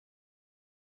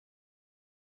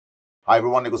Hi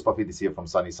everyone, Nicholas Buffy here from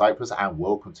sunny Cyprus, and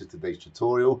welcome to today's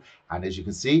tutorial. And as you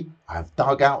can see, I've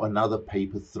dug out another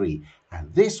paper 3,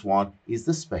 and this one is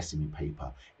the specimen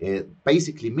paper. It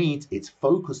basically means it's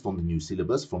focused on the new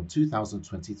syllabus from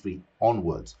 2023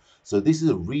 onwards. So this is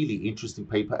a really interesting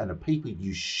paper, and a paper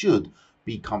you should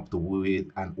be comfortable with,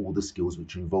 and all the skills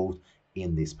which are involved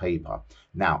in this paper.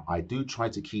 Now, I do try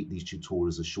to keep these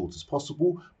tutorials as short as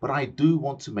possible, but I do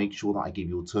want to make sure that I give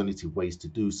you alternative ways to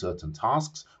do certain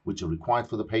tasks which are required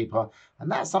for the paper, and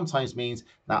that sometimes means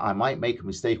that I might make a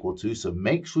mistake or two, so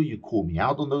make sure you call me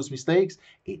out on those mistakes.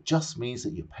 It just means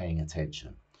that you're paying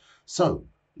attention. So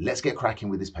let's get cracking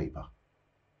with this paper.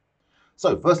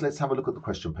 So first, let's have a look at the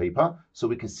question paper. So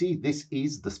we can see this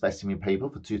is the specimen paper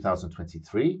for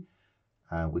 2023.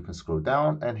 And we can scroll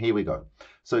down, and here we go.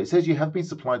 So it says you have been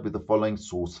supplied with the following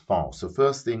source files. So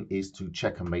first thing is to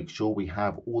check and make sure we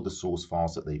have all the source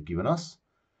files that they've given us.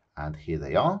 And here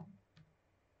they are.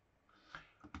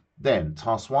 Then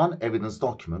task 1, evidence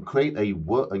document. Create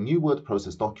a new word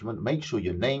process document. Make sure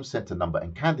your name, center number,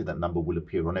 and candidate number will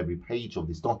appear on every page of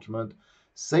this document.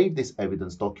 Save this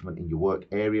evidence document in your work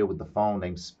area with the file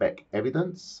name spec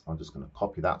evidence. I'm just going to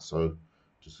copy that, so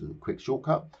just a quick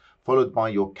shortcut. Followed by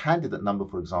your candidate number,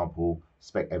 for example,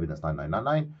 spec evidence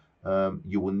 9999.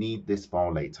 You will need this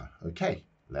file later. Okay,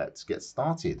 let's get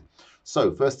started.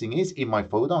 So first thing is, in my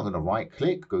folder, I'm going to right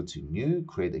click, go to new,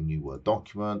 create a new Word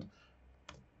document,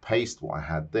 paste what I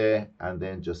had there, and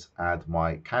then just add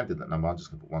my candidate number. I'm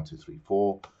just going to put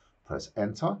 1234, press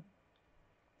enter.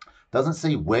 Doesn't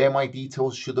say where my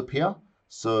details should appear,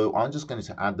 so I'm just going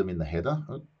to add them in the header.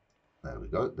 Oh, there we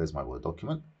go, there's my Word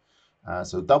document.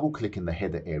 So double click in the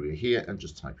header area here and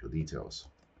just type your details.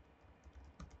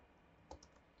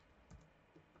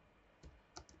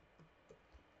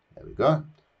 There we go.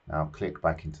 Now click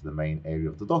back into the main area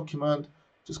of the document,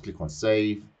 just click on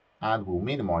save, and we'll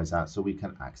minimize that so we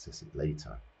can access it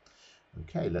later.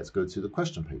 Okay, let's go to the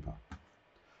question paper.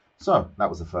 So that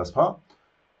was the first part.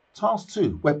 Task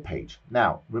 2, web page.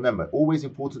 Now remember, always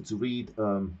important to read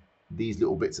these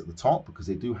little bits at the top because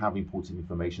they do have important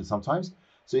information sometimes.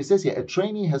 So it says here, a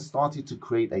trainee has started to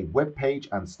create a web page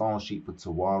and style sheet for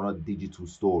Tawara digital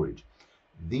storage.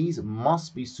 These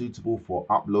must be suitable for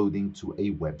uploading to a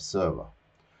web server.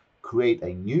 Create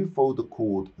a new folder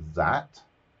called that.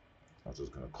 I'm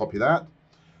just going to copy that.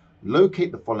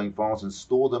 Locate the following files and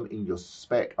store them in your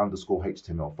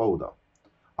spec_html folder.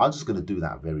 I'm just going to do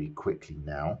that very quickly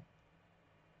now.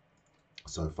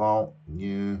 So file,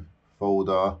 new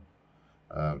folder.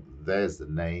 There's the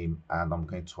name, and I'm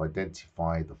going to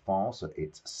identify the file. So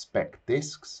it's spec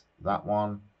discs, that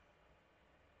one.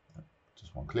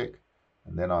 Just one click.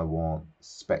 And then I want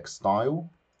spec style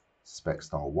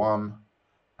 1,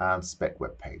 and spec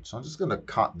web page. So I'm just going to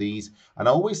cut these. And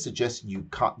I always suggest you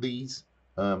cut these,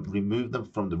 remove them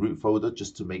from the root folder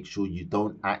just to make sure you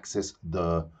don't access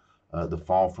the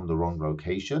file from the wrong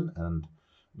location. And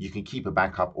you can keep a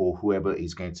backup, or whoever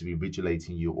is going to be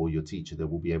vigilating you or your teacher, they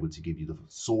will be able to give you the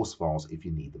source files if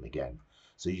you need them again.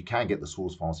 So you can get the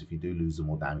source files if you do lose them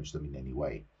or damage them in any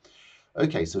way.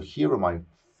 Okay, so here are my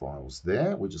files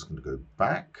there. We're just going to go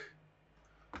back.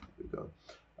 There we go.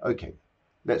 Okay,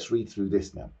 let's read through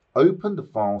this now. Open the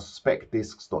file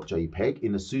specdiscs.jpg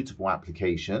in a suitable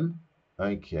application.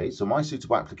 Okay, so my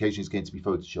suitable application is going to be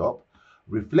Photoshop.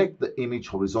 Reflect the image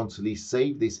horizontally.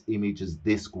 Save this image as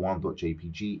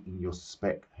disk1.jpg in your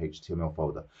spec HTML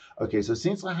folder. Okay, so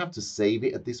since I have to save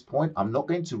it at this point, I'm not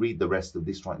going to read the rest of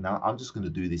this right now. I'm just going to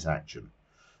do this action.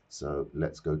 So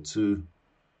let's go to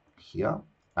here,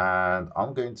 and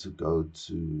I'm going to go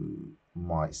to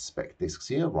my spec disks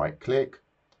here, right click.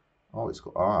 Oh, it's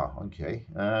got, okay.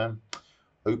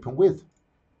 Open with.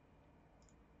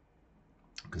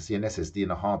 I can see an SSD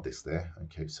and a hard disk there.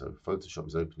 Okay, so Photoshop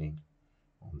is opening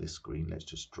on this screen. Let's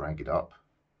just drag it up.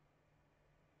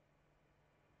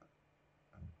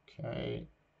 Okay,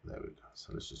 there we go.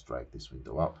 So let's just drag this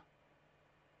window up.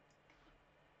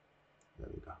 There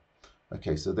we go.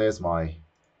 Okay, so there's my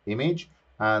image,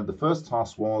 and the first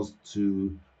task was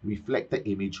to reflect the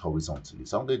image horizontally.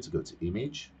 So I'm going to go to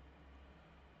image,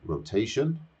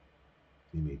 rotation,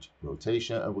 image,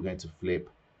 rotation, and we're going to flip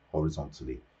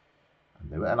horizontally.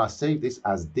 And I save this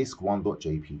as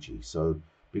disk1.jpg. So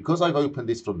because I've opened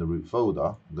this from the root folder,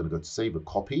 I'm going to go to save a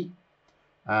copy,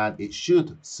 and it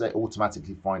should say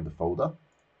automatically find the folder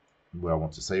where I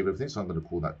want to save everything. So I'm going to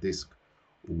call that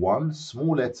disk1,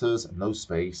 small letters, no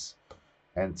space,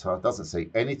 enter. It doesn't say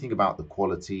anything about the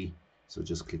quality, so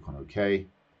just click on OK.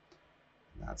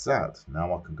 That's that.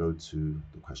 Now I can go to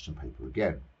the question paper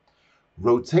again.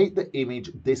 Rotate the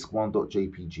image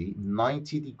disk1.jpg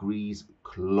 90 degrees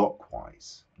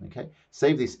clockwise. Okay,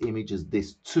 save this image as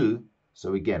this too.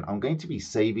 So again, I'm going to be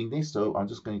saving this, so I'm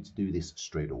just going to do this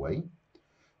straight away.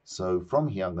 So from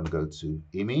here, I'm going to go to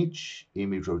image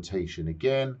rotation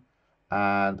again,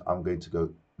 and I'm going to go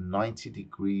 90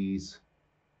 degrees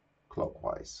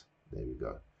clockwise. There we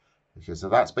go. Okay, so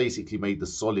that's basically made the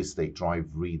solid state drive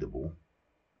readable.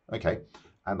 Okay,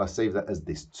 and I save that as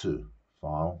this too.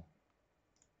 File,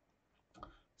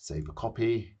 save a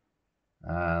copy,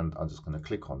 and I'm just going to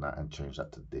click on that and change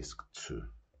that to disk 2.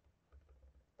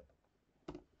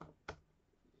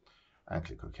 And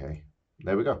click OK.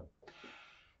 There we go.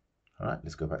 All right,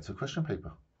 let's go back to the question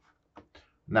paper.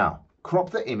 Now,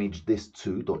 crop the image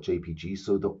disk2.jpg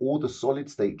so that all the solid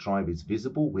state drive is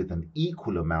visible with an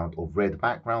equal amount of red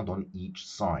background on each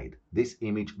side. This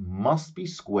image must be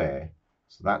square,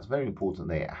 so that's very important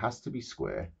there. It has to be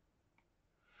square.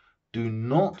 Do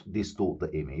not distort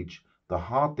the image. The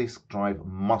hard disk drive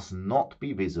must not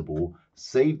be visible.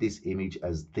 Save this image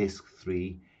as disk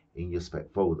 3 in your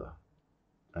spec folder.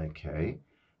 Okay,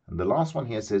 and the last one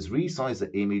here says resize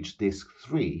the image disk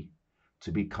 3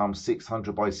 to become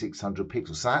 600 by 600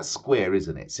 pixels. So that's square,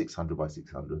 isn't it? 600 by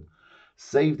 600.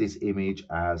 Save this image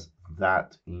as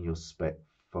that in your spec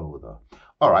folder.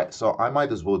 All right, so I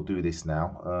might as well do this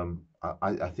now.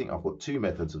 I think I've got 2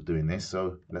 methods of doing this,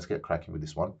 so let's get cracking with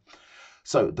this one.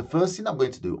 So the first thing I'm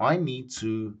going to do, I need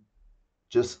to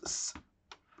just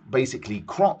basically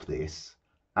crop this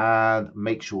and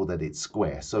make sure that it's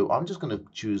square. So I'm just going to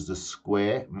choose the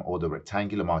square or the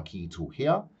rectangular marquee tool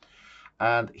here.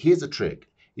 And here's a trick.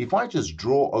 If I just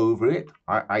draw over it,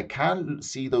 I can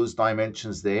see those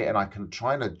dimensions there, and I can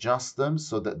try and adjust them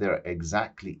so that they're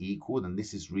exactly equal. And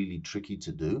this is really tricky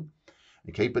to do.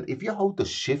 Okay, but if you hold the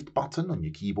Shift button on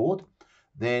your keyboard,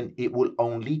 then it will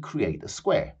only create a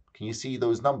square. Can you see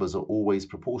those numbers are always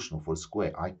proportional for a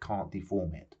square? I can't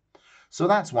deform it. So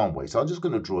that's one way. So I'm just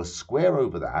going to draw a square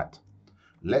over that.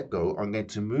 Let go. I'm going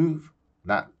to move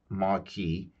that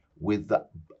marquee with the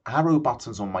arrow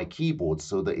buttons on my keyboard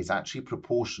so that it's actually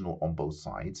proportional on both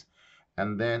sides.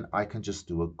 And then I can just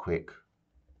do a quick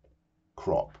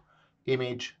crop.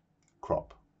 Image,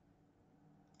 crop.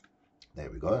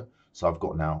 There we go. So I've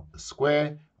got now a square.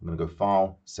 I'm going to go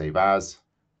File, Save As,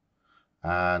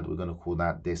 and we're going to call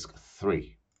that disk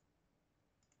 3.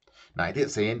 Now, it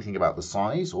didn't say anything about the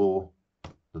size or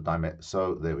the dimension.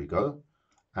 So there we go.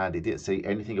 And it didn't say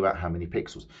anything about how many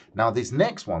pixels. Now, this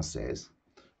next one says,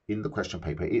 in the question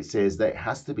paper, it says that it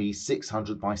has to be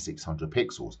 600 by 600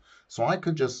 pixels. So I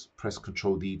can just press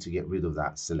Ctrl D to get rid of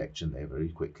that selection there very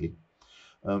quickly.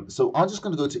 So I'm just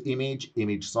going to go to image,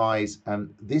 image size,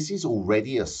 and this is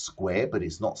already a square, but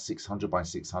it's not 600 by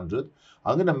 600.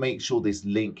 I'm going to make sure this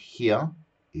link here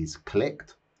is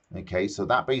clicked. Okay, so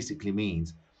that basically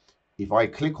means if I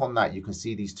click on that, you can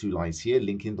see these 2 lines here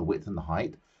linking the width and the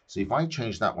height. So if I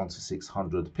change that one to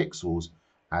 600 pixels,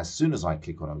 as soon as I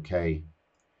click on OK,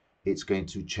 it's going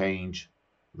to change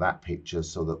that picture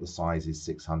so that the size is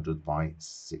 600 by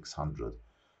 600.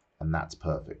 And that's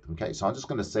perfect. Okay, so I'm just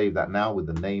going to save that now with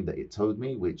the name that it told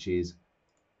me, which is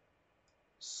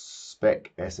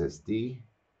spec SSD.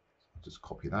 I'll just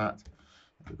copy that.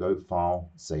 There we go, File,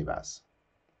 Save As,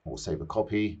 or save a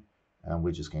copy, and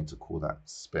we're just going to call that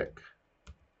spec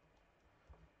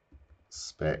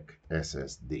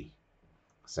SSD.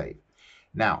 Save.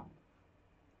 Now,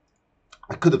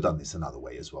 I could have done this another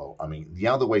way as well. I mean, the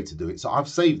other way to do it. So I've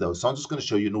saved those. So I'm just going to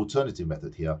show you an alternative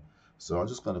method here. So I'm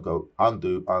just going to go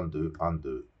undo, undo,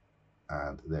 undo,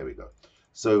 and there we go.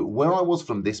 So where I was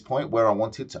from this point, where I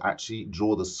wanted to actually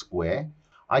draw the square,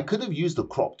 I could have used the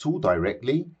crop tool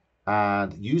directly,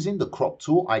 and using the crop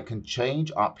tool, I can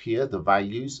change up here the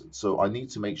values. So I need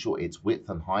to make sure it's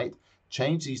width and height,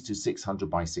 change these to 600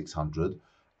 by 600,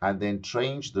 and then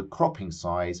change the cropping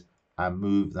size and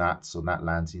move that so that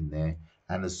lands in there.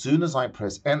 And as soon as I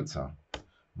press enter,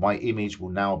 my image will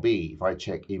now be, if I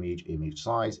check image, image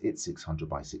size, it's 600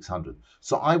 by 600.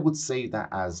 So I would save that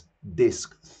as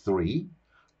disk 3,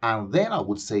 and then I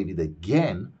would save it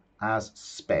again as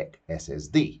spec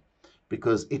SSD,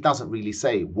 because it doesn't really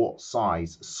say what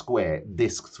size square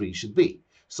disk 3 should be.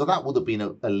 So that would have been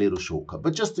a little shortcut.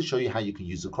 But just to show you how you can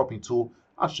use the cropping tool,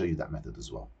 I'll show you that method as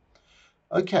well.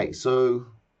 Okay, so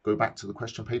go back to the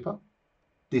question paper.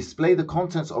 Display the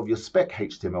contents of your spec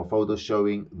HTML folder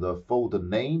showing the folder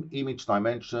name, image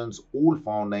dimensions, all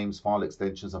file names, file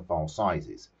extensions, and file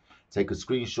sizes. Take a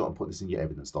screenshot and put this in your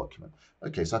evidence document.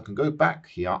 Okay, so I can go back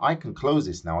here. I can close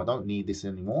this now. I don't need this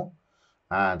anymore.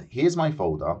 And here's my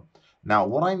folder. Now,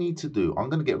 what I need to do, I'm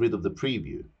going to get rid of the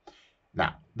preview.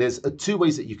 Now, there's 2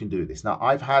 ways that you can do this. Now,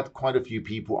 I've had quite a few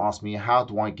people ask me, how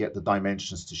do I get the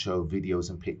dimensions to show videos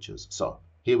and pictures? So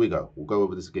Here we go. We'll go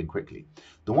over this again quickly.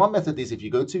 The one method is if you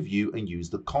go to view and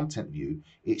use the content view,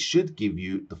 it should give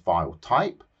you the file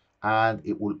type, and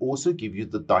it will also give you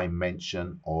the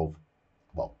dimension of,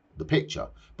 well, the picture.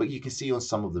 But you can see on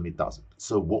some of them it doesn't.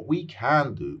 So what we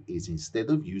can do is,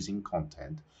 instead of using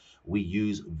content, we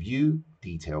use view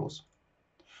details,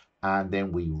 and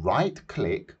then we right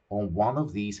click on one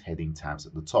of these heading tabs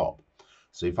at the top.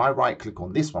 So if I right click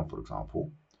on this one, for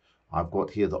example, I've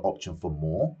got here the option for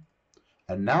more.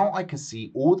 And now I can see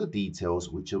all the details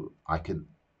which I can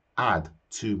add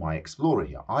to my Explorer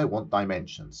here. I want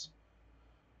dimensions.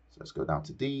 So let's go down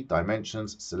to D,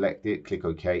 dimensions, select it, click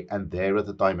OK, and there are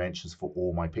the dimensions for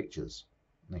all my pictures.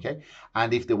 Okay,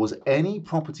 and if there was any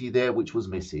property there which was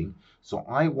missing, so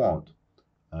I want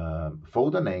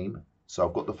folder name. So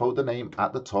I've got the folder name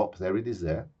at the top, there it is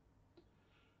there.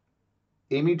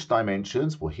 Image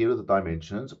dimensions, well, here are the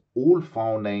dimensions. All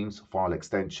file names, file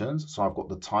extensions. So I've got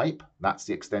the type, that's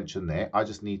the extension there. I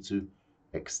just need to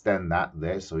extend that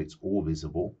there so it's all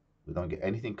visible. We don't get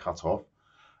anything cut off.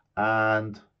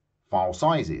 And file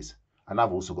sizes. And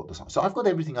I've also got the size. So I've got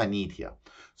everything I need here.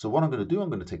 So what I'm going to do, I'm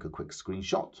going to take a quick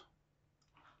screenshot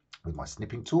with my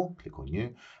snipping tool. Click on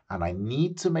new. And I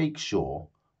need to make sure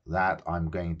that I'm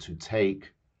going to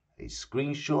take a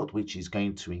screenshot which is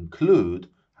going to include,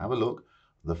 have a look,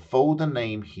 the folder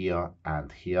name here,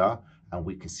 and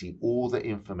we can see all the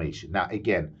information. Now,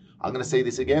 again, I'm going to say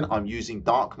this again, I'm using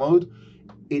dark mode.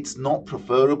 It's not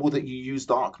preferable that you use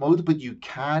dark mode, but you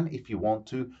can if you want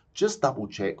to. Just double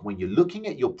check when you're looking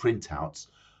at your printouts,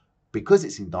 because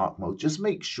it's in dark mode, just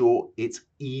make sure it's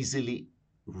easily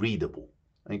readable,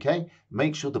 okay?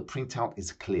 Make sure the printout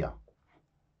is clear.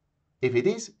 If it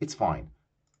is, it's fine.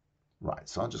 Right,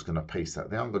 so I'm just going to paste that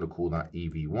there. I'm going to call that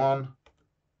EV1.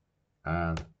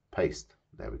 And paste.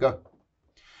 There we go.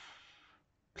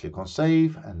 Click on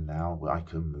save, and now I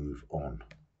can move on.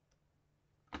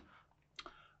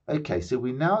 Okay, so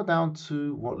we're now down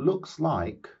to what looks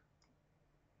like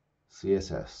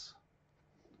CSS.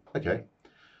 Okay.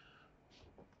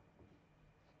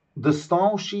 The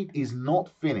style sheet is not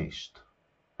finished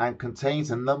and contains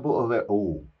a number of it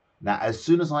all. Now, as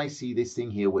soon as I see this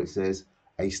thing here where it says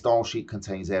a style sheet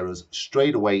contains errors,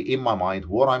 straight away in my mind,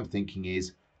 what I'm thinking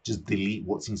is, just delete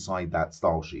what's inside that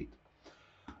style sheet.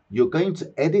 You're going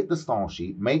to edit the style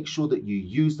sheet. Make sure that you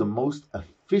use the most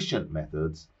efficient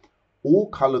methods. All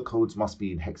color codes must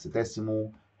be in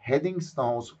hexadecimal. Heading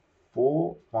styles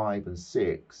 4, 5, and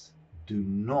 6 do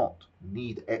not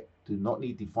need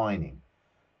defining.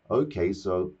 Okay,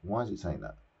 so why is it saying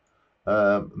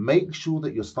that? Make sure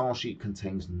that your style sheet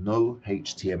contains no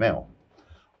HTML.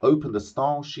 Open the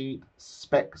style sheet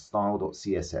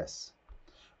spec.style.css.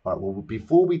 All right, well,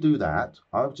 before we do that,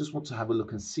 I just want to have a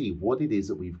look and see what it is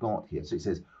that we've got here. So it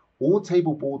says, all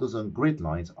table borders and grid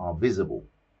lines are visible.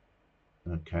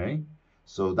 Okay,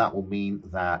 so that will mean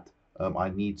that I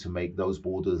need to make those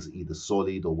borders either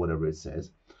solid or whatever it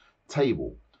says.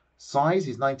 Table. Size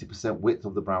is 90% width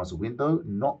of the browser window,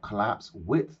 not collapse.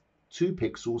 Width 2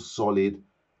 pixels, solid,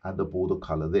 and the border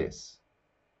color this.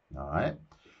 All right.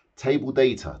 Table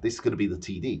data. This is going to be the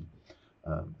TD.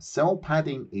 Cell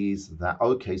padding is that,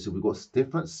 okay, so we've got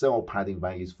different cell padding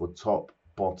values for top,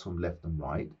 bottom, left, and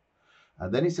right.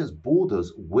 And then it says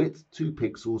borders, width 2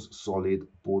 pixels, solid,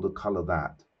 border color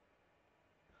that.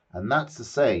 And that's the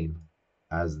same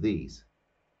as these.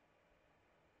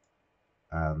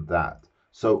 And that.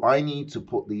 So I need to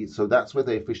put these, so that's where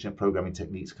the efficient programming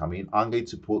techniques come in. I'm going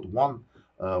to put one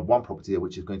property there,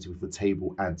 which is going to be for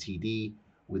table and TD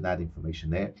with that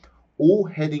information there. All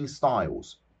heading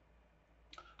styles.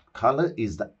 Color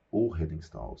is that all heading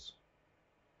styles.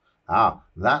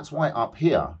 That's why up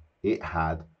here it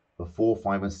had the 4,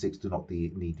 5, and 6 do not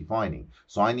need defining.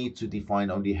 So I need to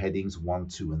define only headings 1,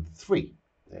 2, and 3.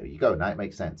 There you go. Now it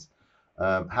makes sense.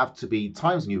 Have to be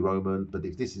Times New Roman, but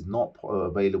if this is not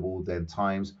available, then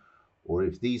Times, or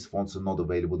if these fonts are not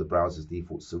available, the browser's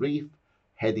default serif.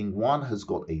 Heading 1 has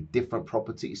got a different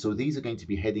property. So these are going to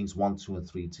be headings 1, 2, and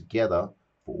 3 together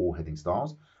for all heading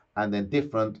styles. And then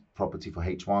different property for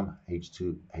H1,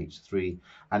 H2, H3.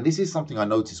 And this is something I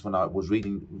noticed when I was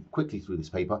reading quickly through this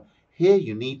paper. Here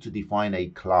you need to define a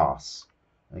class,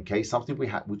 okay? Something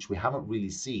which we haven't really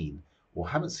seen or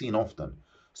haven't seen often.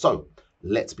 So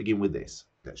let's begin with this.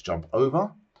 Let's jump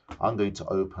over. I'm going to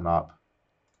open up,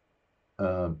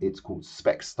 it's called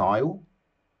spec style.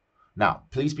 Now,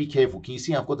 please be careful. Can you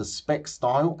see I've got the spec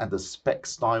style and the spec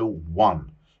style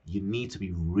 1. You need to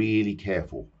be really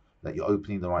careful that you're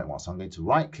opening the right one. So I'm going to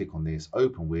right click on this,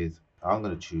 open with, I'm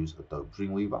going to choose Adobe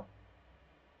Dreamweaver.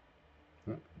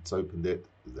 It's opened it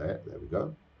there we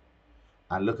go.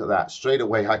 And look at that, straight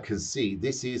away I can see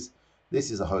this is This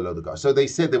is a whole load of guys. So they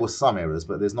said there were some errors,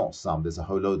 but there's not some. There's a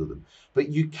whole load of them. But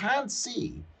you can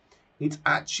see it's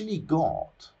actually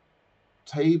got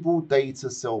table, data,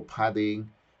 cell padding,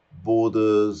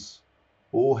 borders,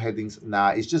 all headings. Nah,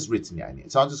 it's just written in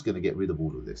it. So I'm just going to get rid of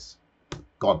all of this.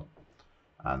 Gone.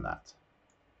 And that.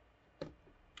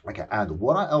 Okay, and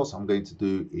what else I'm going to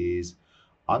do is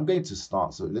I'm going to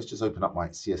start. So let's just open up my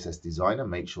CSS Designer,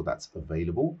 make sure that's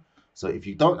available. So if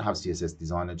you don't have CSS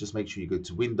Designer, just make sure you go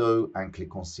to Window and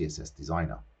click on CSS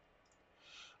Designer.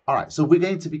 All right, so we're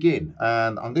going to begin.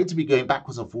 And I'm going to be going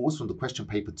backwards and forwards from the question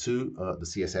paper to the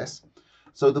CSS.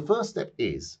 So the first step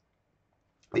is,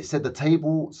 it said the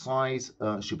table size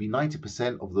should be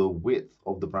 90% of the width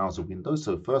of the browser window.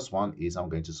 So first one is I'm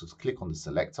going to just click on the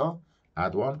selector,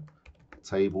 add one,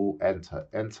 table, enter,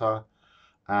 enter.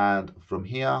 And from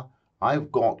here,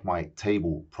 I've got my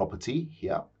table property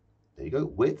here. There you go,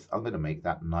 width, I'm going to make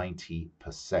that 90%.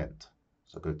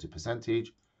 So go to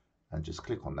percentage and just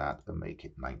click on that and make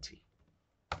it 90.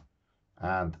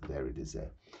 And there it is there.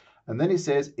 And then it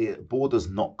says borders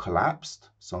not collapsed.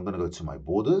 So I'm going to go to my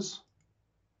borders.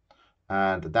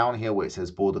 And down here where it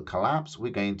says border collapse,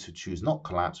 we're going to choose not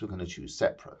collapse. We're going to choose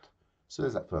separate. So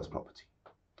there's that first property.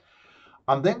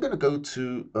 I'm then going to go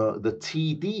to the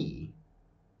TD.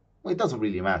 Well, it doesn't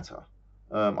really matter.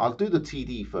 I'll do the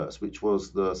TD first, which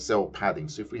was the cell padding.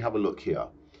 So if we have a look here,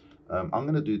 I'm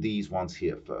going to do these ones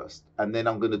here first. And then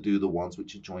I'm going to do the ones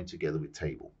which are joined together with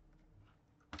table.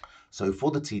 So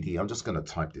for the TD, I'm just going to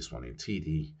type this one in.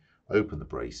 TD, open the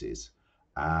braces.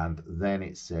 And then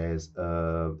it says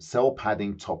cell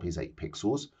padding top is 8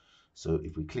 pixels. So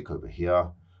if we click over here,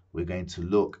 we're going to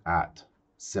look at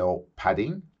cell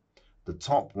padding. The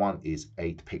top one is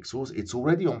 8 pixels. It's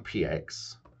already on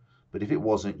PX, but if it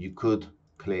wasn't, you could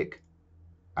click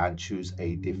and choose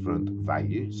a different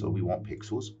value. So we want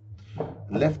pixels.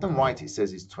 Left and right, it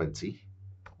says is 20.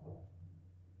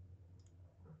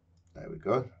 There we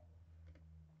go.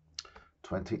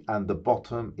 20, and the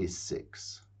bottom is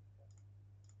 6.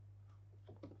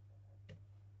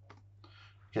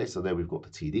 Okay, so there we've got the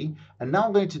TD. And now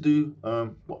I'm going to do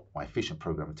my efficient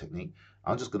programming technique.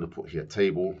 I'm just going to put here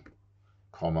table,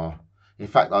 comma. In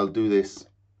fact, I'll do this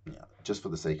just for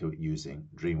the sake of using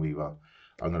Dreamweaver.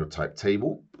 I'm going to type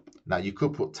table. Now you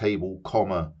could put table,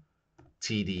 comma,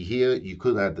 TD here. You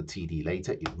could add the TD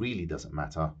later. It really doesn't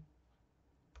matter.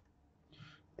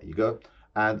 There you go.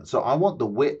 And so I want the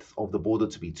width of the border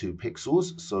to be 2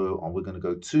 pixels. So we're going to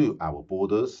go to our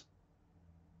borders.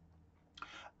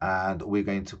 And we're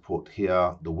going to put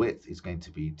here, the width is going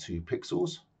to be 2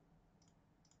 pixels.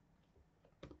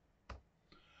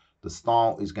 The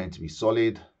style is going to be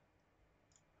solid.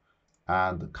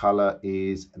 And the color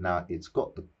is, now it's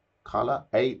got the color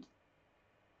 80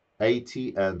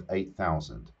 and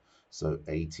 8,000. So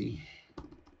 80,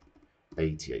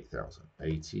 88,000,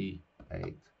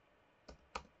 88.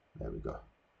 There we go.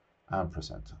 And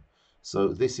press enter. So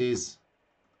this is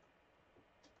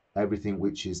everything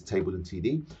which is table and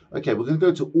TD. Okay, we're going to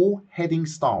go to all heading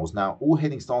styles. Now, all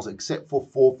heading styles except for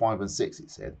 4, 5, and 6,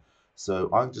 it said. So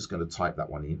I'm just going to type that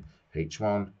one in.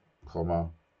 H1, comma,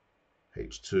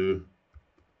 H2,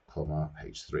 comma,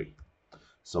 H3.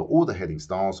 So all the heading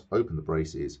styles, open the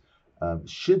braces,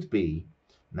 should be,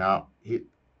 now,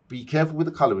 be careful with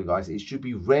the coloring, guys. It should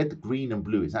be red, green, and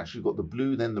blue. It's actually got the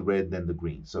blue, then the red, then the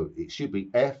green. So it should be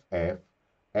FF,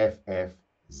 FF,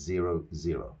 0,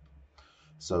 0.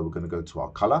 So we're going to go to our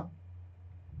color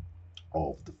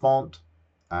of the font,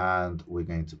 and we're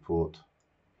going to put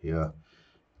here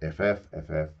FF,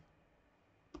 FF,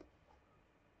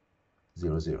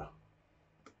 0, 0.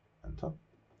 Enter.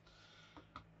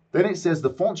 Then it says the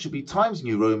font should be Times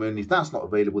New Roman. If that's not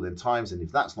available, then Times, and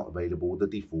if that's not available, the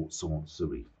default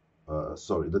serif.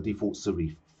 The default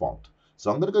serif font. So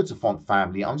I'm going to go to font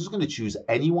family. I'm just going to choose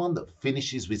anyone that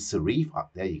finishes with serif.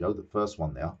 There you go, the first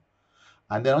one there.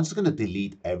 And then I'm just going to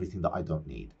delete everything that I don't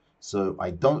need. So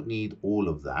I don't need all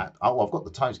of that. Oh, I've got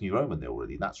the Times New Roman there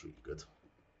already. That's really good.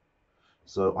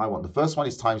 So I want, the first one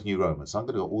is Times New Roman. So I'm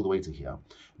going to go all the way to here.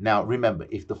 Now, remember,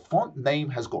 if the font name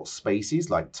has got spaces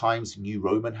like Times New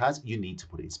Roman has, you need to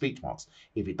put it in speech marks.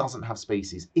 If it doesn't have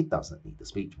spaces, it doesn't need the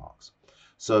speech marks.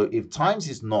 So if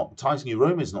Times New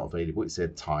Roman is not available, it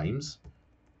said Times,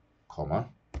 comma,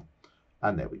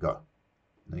 and there we go.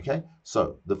 Okay,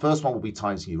 so the first one will be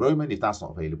Times New Roman. If that's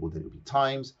not available, then it will be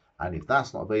Times. And if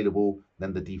that's not available,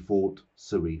 then the default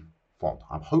serif font.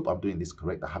 I hope I'm doing this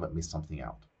correct. I haven't missed something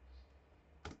out.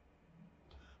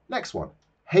 Next one,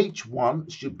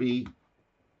 H1 should be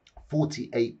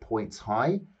 48 points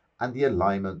high and the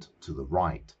alignment to the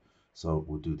right. So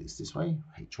we'll do this way,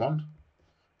 H1,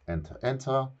 enter,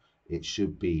 enter. It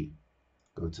should be,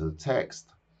 Go to the text.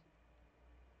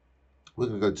 We're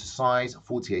going to go to size,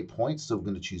 48 points. So we're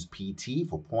going to choose PT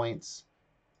for points.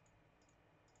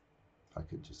 If I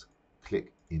could just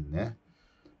click in there,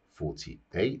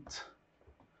 48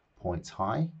 points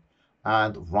high,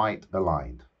 and right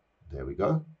aligned. There we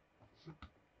go.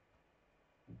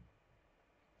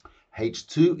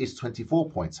 H2 is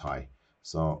 24 points high.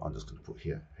 So I'm just going to put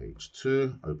here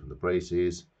H2, open the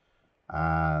braces,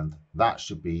 and that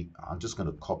should be, I'm just going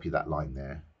to copy that line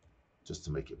there just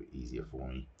to make it a bit easier for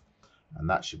me. And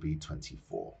that should be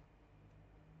 24.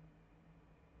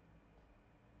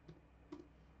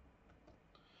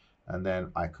 And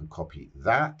then I can copy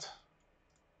that.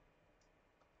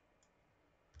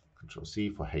 Control C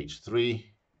for H3.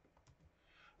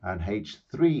 And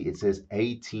H3, it says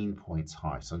 18 points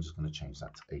high. So I'm just going to change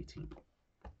that to 18.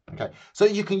 Okay, so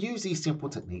you can use these simple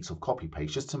techniques of copy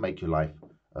paste just to make your life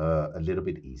a little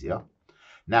bit easier.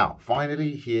 Now,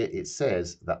 finally, here it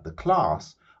says that the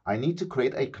class, I need to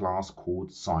create a class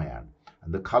called cyan,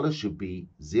 and the color should be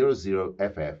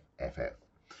 00FFFF.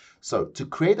 So to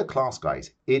create a class,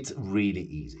 guys, it's really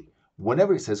easy.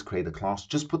 Whenever it says create a class,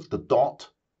 just put the dot,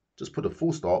 just put a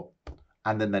full stop,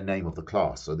 and then the name of the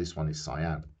class. So this one is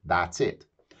cyan. That's it.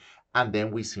 And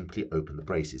then we simply open the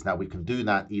braces. Now we can do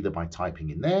that either by typing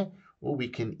in there, or we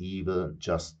can either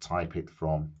just type it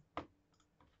from,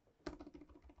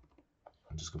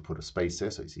 I'm just going to put a space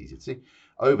there so it's easy to see.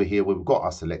 Over here, where we've got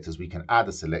our selectors, we can add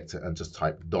a selector and just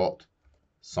type dot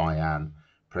cyan,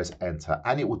 press enter,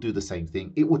 and it will do the same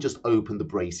thing. It will just open the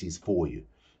braces for you.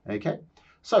 Okay,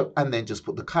 so, and then just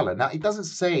put the color. Now it doesn't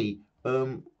say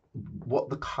what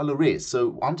the color is,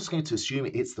 so I'm just going to assume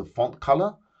it's the font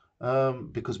color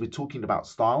because we're talking about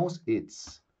styles.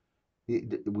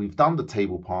 We've done the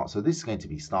table part, so this is going to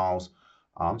be styles.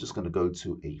 I'm just going to go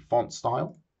to a font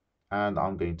style, and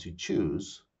I'm going to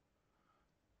choose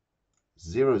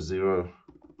 00FFFF,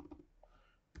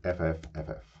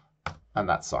 and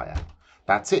that's cyan.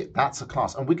 That's it. That's a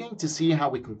class, and we're going to see how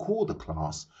we can call the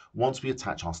class once we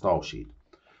attach our style sheet.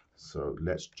 So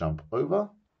let's jump over.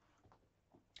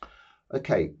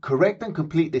 Okay, correct and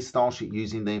complete this style sheet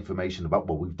using the information about,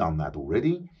 well, we've done that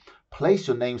already. Place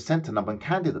your name, center number, and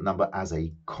candidate number as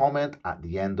a comment at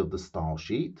the end of the style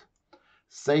sheet.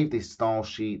 Save this style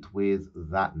sheet with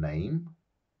that name.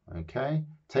 Okay,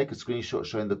 take a screenshot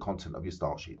showing the content of your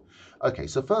style sheet. Okay,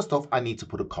 so first off, I need to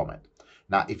put a comment.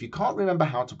 Now, if you can't remember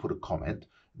how to put a comment,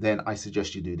 then I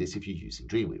suggest you do this if you're using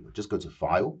Dreamweaver. Just go to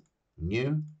File,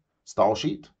 New, Style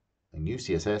Sheet, a new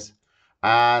CSS,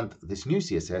 and this new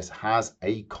CSS has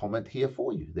a comment here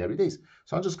for you. There it is.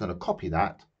 So I'm just going to copy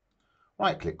that,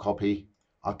 right-click copy.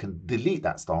 I can delete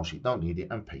that style sheet, don't need it,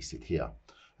 and paste it here.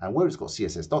 And where it's got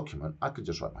CSS document, I can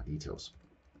just write my details.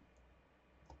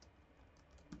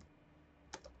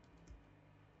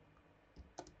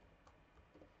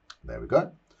 There we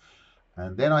go.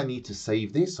 And then I need to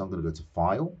save this. So I'm going to go to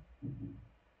File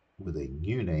with a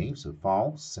new name. So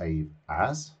File, Save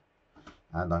As.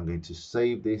 And I'm going to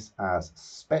save this as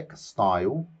spec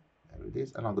style. There it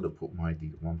is. And I'm going to put my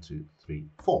D 1, 2, 3,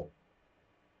 4.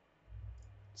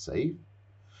 Save.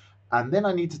 And then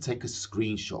I need to take a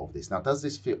screenshot of this. Now, does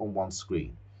this fit on one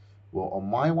screen? Well, on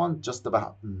my one, just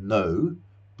about no,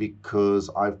 because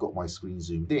I've got my screen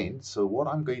zoomed in. So what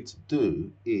I'm going to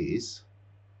do is,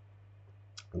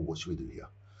 what should we do here?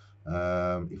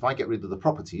 If I get rid of the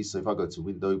properties, so if I go to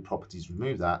Window, Properties,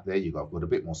 remove that, there you go. I've got a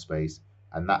bit more space,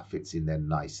 and that fits in there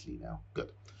nicely now.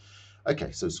 Good.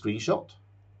 Okay, so screenshot,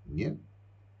 new.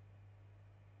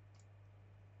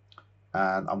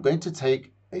 And I'm going to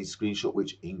take a screenshot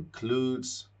which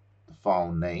includes the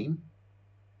file name.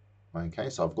 Okay,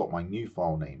 so I've got my new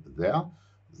file name there.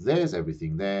 There's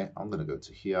everything there. I'm going to go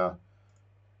to here,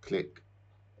 click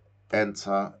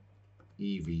enter,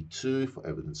 EV2 for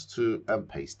evidence 2, and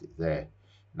paste it there.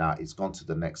 Now it's gone to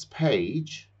the next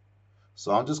page.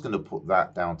 So I'm just going to put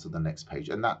that down to the next page.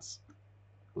 And that's,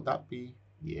 would that be?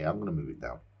 Yeah, I'm going to move it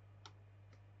down.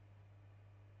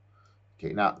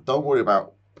 Okay, now don't worry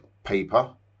about paper.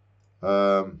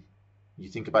 You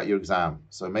think about your exam.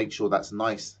 So make sure that's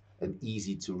nice and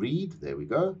easy to read. There we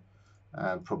go.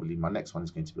 And probably my next one is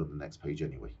going to be on the next page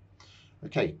anyway.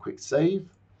 Okay, quick save.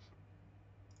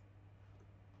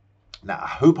 Now, I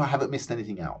hope I haven't missed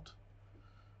anything out.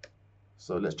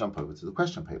 So let's jump over to the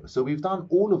question paper. So we've done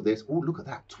all of this. Oh, look at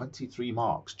that, 23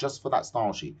 marks just for that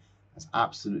style sheet. That's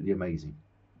absolutely amazing.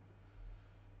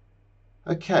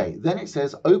 Okay, then it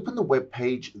says, open the web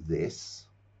page this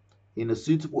in a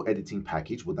suitable editing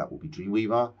package. Well, that will be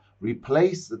Dreamweaver.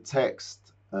 Replace the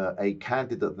text, a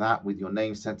candidate that with your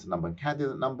name, center number, and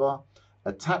candidate number.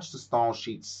 Attach the style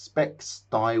sheet spec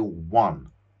style 1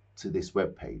 to this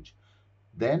web page.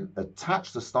 Then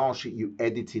attach the style sheet you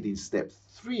edited in step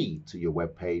 3 to your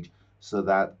web page so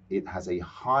that it has a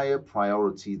higher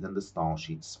priority than the style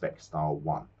sheet spec style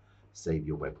 1. Save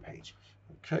your web page.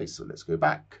 Okay, so let's go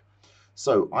back.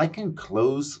 So I can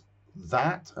close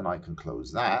that and I can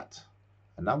close that.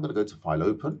 And now I'm going to go to File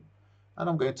Open, and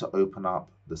I'm going to open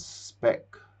up the spec.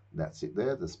 That's it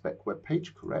there, the spec web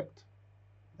page, correct?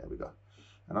 There we go.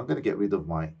 And I'm going to get rid of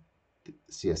my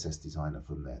CSS designer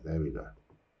from there. There we go.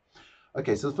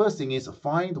 Okay, so the first thing is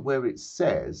find where it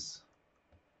says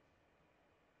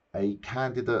a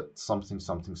candidate something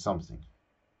something something.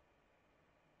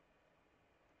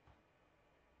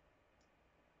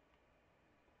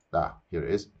 Ah, here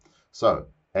it is. So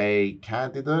a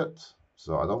candidate.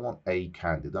 So I don't want a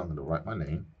candidate. I'm going to write my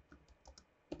name.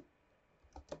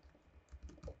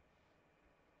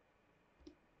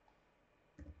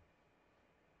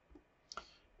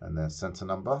 And then center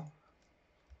number.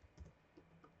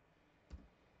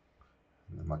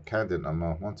 And then my candidate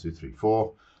number 1, 2, 3,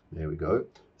 4. There we go.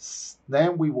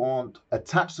 Then we want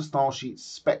attach the style sheet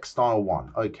spec style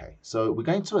 1. Okay, so we're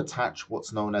going to attach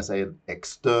what's known as an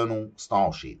external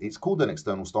style sheet. It's called an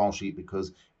external style sheet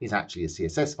because it's actually a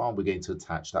CSS file. We're going to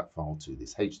attach that file to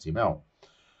this HTML.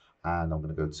 And I'm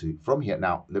going to go to from here.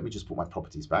 Now, let me just put my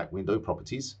properties back. Window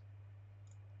properties.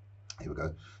 Here we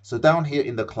go. So down here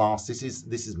in the class, this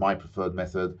is my preferred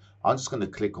method. I'm just going to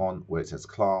click on where it says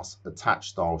class, attach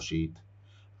style sheet,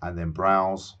 and then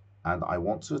browse. And I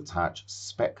want to attach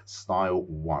spec style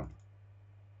 1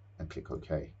 and click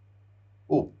OK.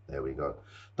 Oh, there we go.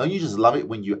 Don't you just love it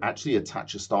when you actually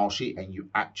attach a style sheet and you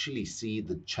actually see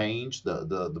the change,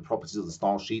 the properties of the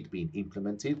style sheet being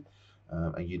implemented,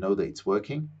 and you know that it's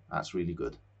working? That's really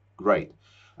good. Great.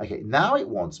 Okay, now it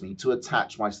wants me to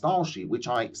attach my style sheet, which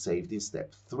I saved in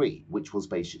step 3, which was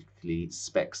basically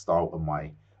spec style and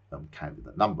my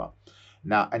candidate number.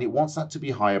 Now, and it wants that to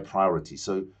be higher priority.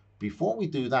 So before we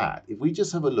do that, if we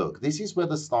just have a look, this is where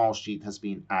the style sheet has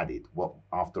been added. Well,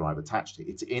 after I've attached it,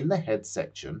 it's in the head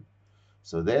section.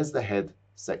 So there's the head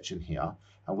section here,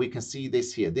 and we can see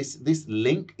this here. This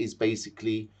link is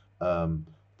basically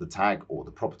the tag or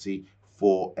the property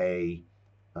for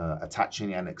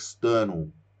attaching an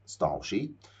external style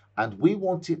sheet. And we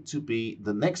want it to be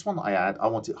the next one I add. I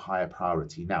want it higher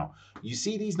priority. Now, you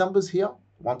see these numbers here,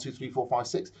 1, 2, 3, 4, 5,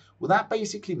 6. Well, that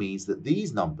basically means that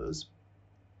these numbers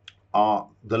are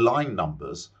the line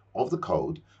numbers of the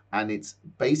code, and it's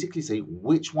basically saying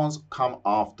which ones come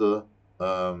after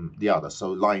the other.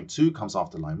 So line 2 comes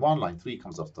after line 1, line 3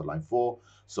 comes after line 4,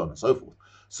 so on and so forth.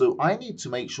 So I need to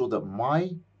make sure that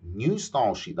my new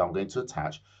style sheet that I'm going to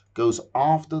attach goes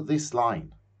after this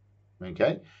line,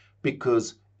 okay?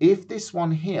 Because if this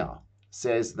one here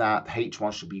says that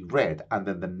H1 should be red, and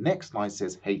then the next line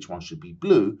says H1 should be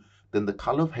blue, then the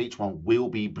color of H1 will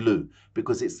be blue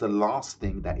because it's the last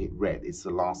thing that it read. It's the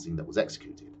last thing that was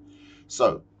executed.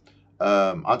 So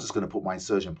I'm just going to put my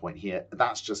insertion point here.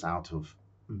 That's just out of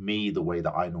me, the way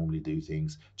that I normally do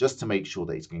things, just to make sure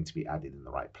that it's going to be added in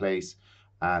the right place.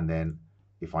 And then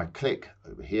if I click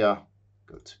over here,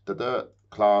 go to the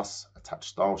class, attach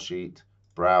style sheet,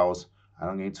 browse, and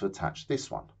I'm going to attach this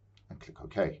one and click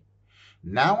OK.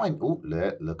 Now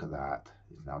look at that.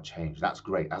 It's now changed. That's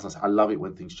great. As I said, I love it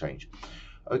when things change.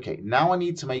 Okay, now I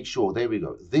need to make sure, there we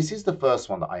go. This is the first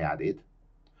one that I added.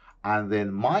 And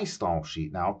then my style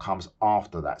sheet now comes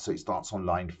after that. So it starts on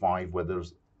line 5,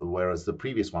 whereas the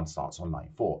previous one starts on line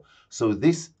 4. So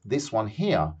this one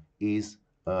here is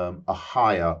a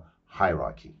higher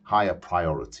hierarchy, higher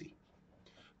priority.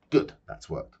 Good, that's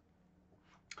worked.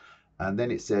 And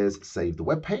then it says save the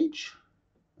web page.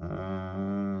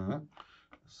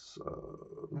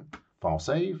 So file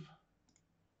save.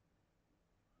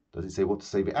 Does it say what to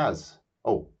save it as?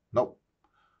 Oh, no.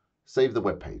 Save the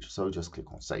web page. So just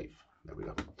click on save. There we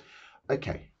go.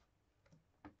 Okay.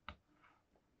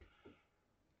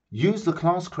 Use the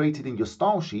class created in your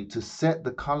style sheet to set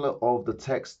the color of the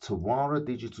text Tawara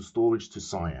Digital Storage to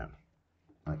cyan.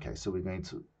 Okay, so we're going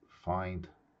to find...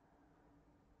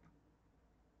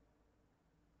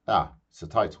 it's a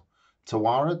title.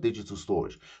 Tawara Digital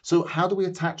Storage. So how do we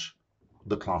attach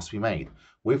the class we made?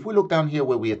 Well, if we look down here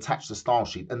where we attach the style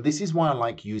sheet, and this is why I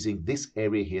like using this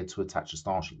area here to attach the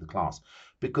style sheet, the class,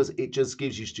 because it just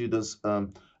gives you students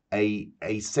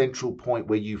a central point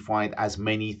where you find as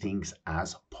many things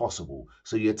as possible.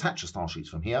 So you attach the style sheets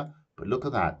from here, but look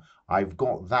at that. I've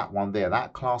got that one there.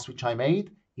 That class which I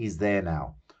made is there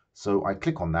now. So I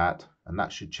click on that, and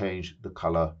that should change the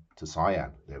color to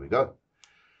cyan. There we go.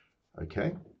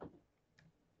 Okay.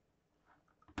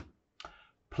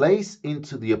 Place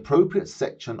into the appropriate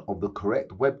section of the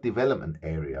correct web development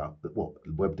area, well,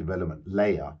 web development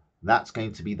layer, That's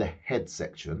going to be the head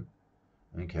section.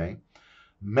 Okay.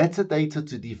 Metadata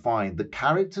to define the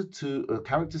character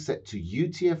set to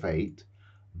UTF-8.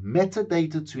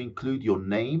 Metadata to include your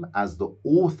name as the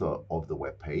author of the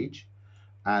web page,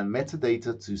 and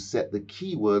metadata to set the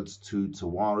keywords to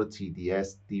Tawara,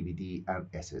 TDS, DVD, and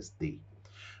SSD.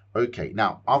 Okay,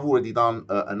 now I've already done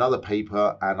another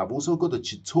paper, and I've also got a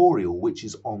tutorial which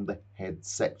is on the head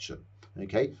section.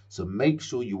 Okay, so make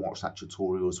sure you watch that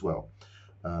tutorial as well.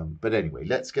 But anyway,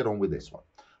 let's get on with this one.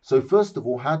 So first of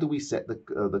all, how do we set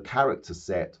the character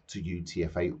set to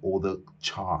UTF-8 or the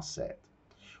char set?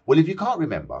 Well, if you can't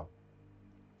remember,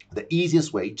 the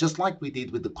easiest way, just like we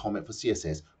did with the comment for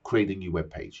CSS, create a new web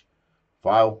page.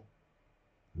 File,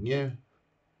 new,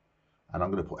 and I'm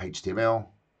going to put HTML,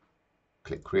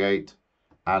 click create,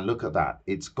 and look at that.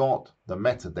 It's got the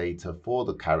metadata for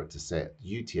the character set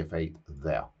UTF-8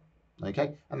 there.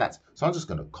 Okay, and that's, so I'm just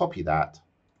going to copy that,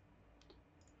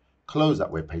 close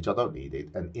that web page, I don't need it,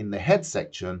 and in the head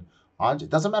section, it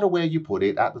doesn't matter where you put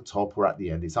it, at the top or at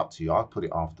the end, it's up to you. I'll put it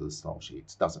after the style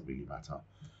sheets, doesn't really matter.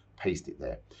 Paste it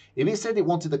there. If it said it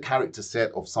wanted the character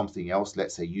set of something else,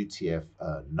 let's say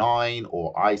UTF-9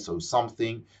 or ISO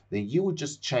something, then you would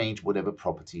just change whatever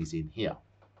properties in here.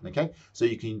 Okay, so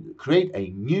you can create a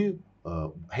new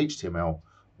HTML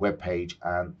web page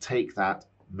and take that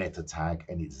meta tag,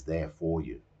 and it's there for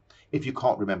you if you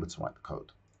can't remember to write the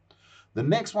code. The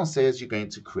next one says you're going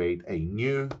to create a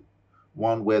new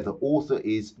one where the author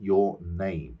is your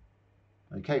name.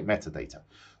 Okay, metadata.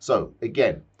 So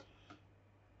again,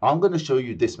 I'm going to show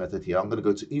you this method here. I'm going to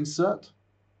go to Insert,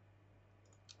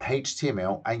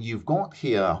 HTML, and you've got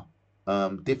here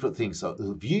different things. So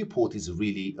the viewport is a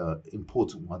really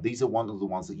important one. These are one of the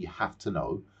ones that you have to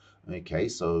know. Okay,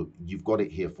 so you've got it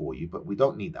here for you, but we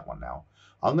don't need that one now.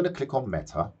 I'm going to click on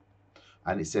Meta,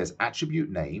 and it says attribute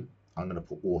name. I'm going to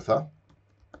put author,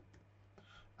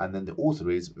 and then the author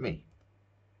is me.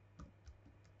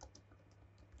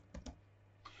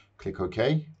 Click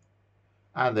OK,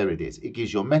 and there it is. It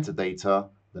gives your metadata,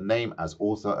 the name as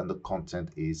author, and the content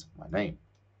is my name.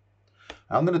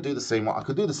 And I'm going to do the same one. I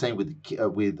could do the same with the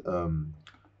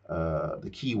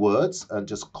keywords and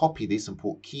just copy this and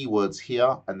put keywords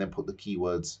here and then put the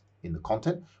keywords in the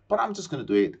content. But I'm just going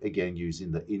to do it again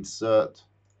using the Insert,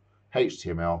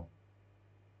 HTML,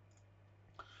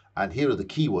 and here are the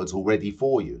keywords already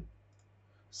for you.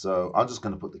 So I'm just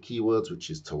going to put the keywords, which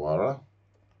is Tawara,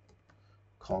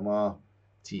 comma,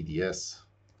 TDS,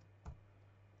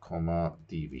 comma,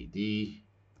 DVD,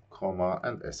 comma,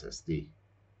 and SSD.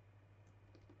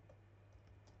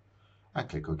 And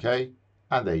click OK.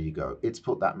 And there you go. It's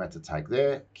put that meta tag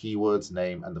there, keywords,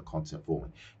 name, and the content for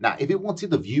me. Now, if it wanted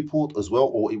the viewport as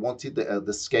well, or it wanted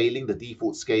the scaling, the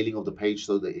default scaling of the page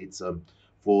so that it's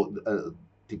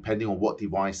depending on what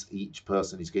device each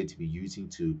person is going to be using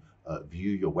to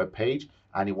view your web page,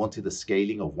 and it wanted the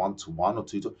scaling of 1:1 or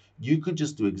 2:1, you can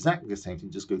just do exactly the same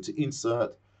thing. Just go to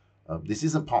Insert. This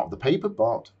isn't part of the paper,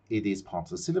 but it is part of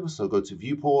the syllabus. So go to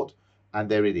Viewport, and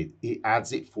there it is. It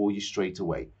adds it for you straight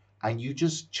away. And you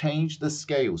just change the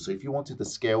scale. So if you wanted the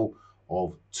scale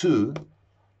of 2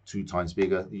 times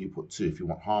bigger, you put 2. If you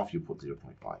want half, you put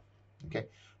 0.5. Okay,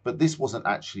 but this wasn't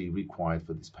actually required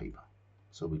for this paper,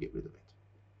 so we get rid of it.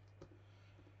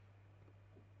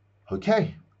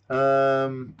 Okay, where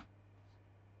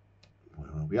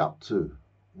are we up to?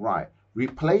 Right,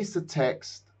 replace the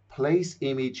text, place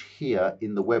image here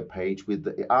in the web page with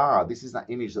the, this is that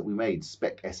image that we made,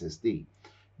 spec SSD.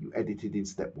 You edited in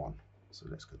step 1. So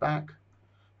let's go back,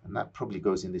 and that probably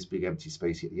goes in this big empty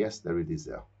space here. Yes, there it is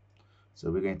there.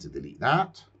 So we're going to delete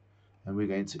that, and we're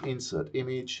going to insert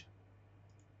image,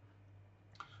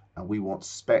 and we want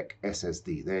spec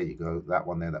SSD. There you go, that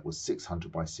one there, that was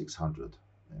 600 by 600.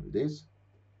 There it is.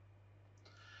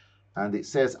 And it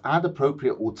says add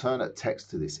appropriate alternate text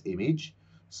to this image.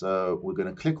 So we're going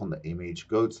to click on the image,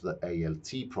 go to the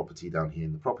ALT property down here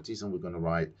in the properties, and we're going to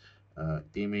write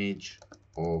image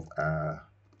of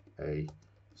a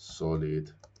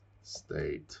solid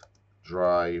state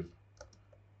drive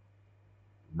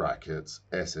brackets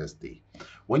SSD.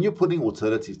 When you're putting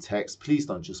alternative text, please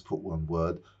don't just put one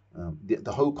word.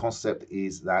 The whole concept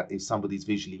is that if somebody's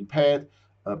visually impaired,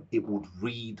 it would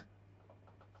read,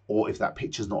 or if that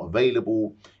picture is not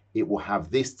available, it will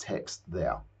have this text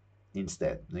there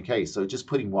instead. Okay, so just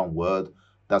putting one word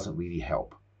doesn't really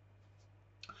help.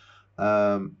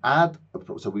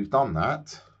 So we've done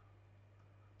that.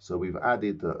 So we've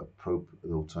added the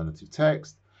alternative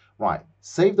text. Right,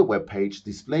 save the web page,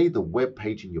 display the web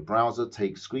page in your browser,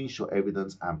 take screenshot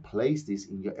evidence, and place this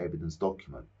in your evidence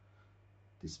document.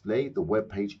 Display the web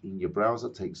page in your browser,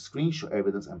 take screenshot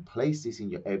evidence and place this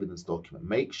in your evidence document.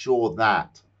 Make sure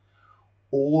that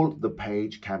all the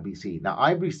page can be seen. Now,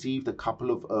 I've received a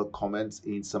couple of comments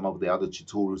in some of the other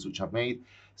tutorials which I've made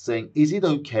saying, is it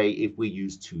okay if we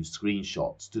use 2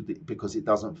 screenshots because it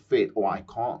doesn't fit, or I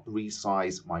can't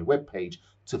resize my web page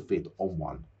to fit on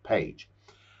one page?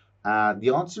 And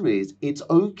the answer is it's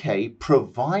okay,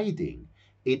 providing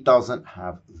it doesn't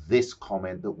have this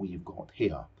comment that we've got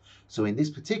here. So in this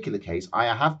particular case, I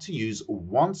have to use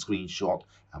 1 screenshot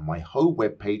and my whole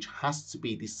web page has to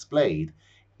be displayed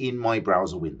in my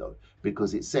browser window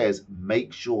because it says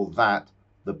make sure that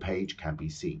the page can be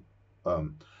seen.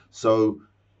 So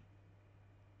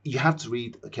you have to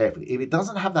read carefully. If it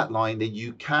doesn't have that line, then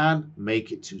you can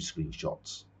make it 2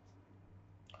 screenshots.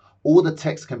 All the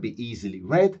text can be easily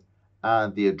read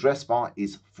and the address bar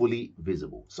is fully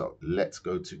visible. So let's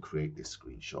go to create this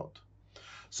screenshot.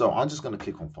 So I'm just going to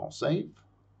click on File Save.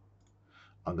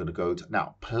 I'm going to go to,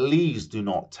 now please do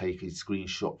not take a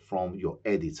screenshot from your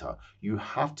editor. You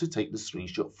have to take the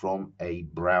screenshot from a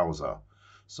browser.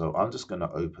 So I'm just going to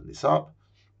open this up.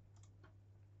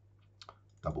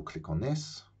 Double click on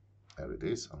this. There it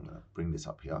is. I'm going to bring this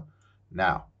up here.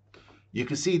 Now, you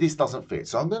can see this doesn't fit.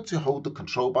 So I'm going to hold the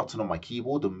control button on my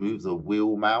keyboard and move the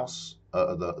wheel mouse,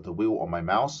 the wheel on my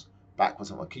mouse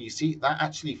backwards. Can you see that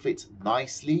actually fits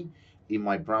nicely in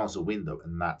my browser window,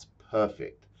 and that's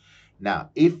perfect. Now,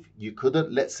 if you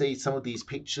couldn't, let's say some of these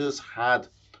pictures had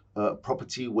a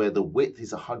property where the width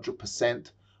is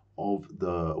 100% of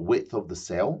the width of the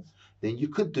cell, then you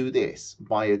could do this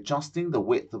by adjusting the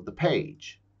width of the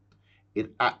page.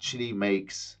 It actually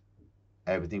makes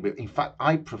everything. In fact,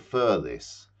 I prefer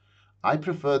this. I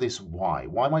prefer this. Why?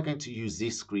 Why am I going to use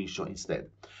this screenshot instead?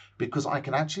 Because I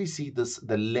can actually see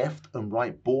the left and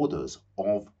right borders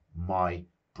of my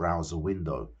browser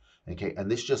window. Okay, and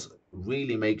this just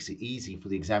really makes it easy for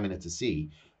the examiner to see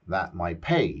that my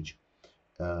page,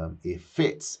 it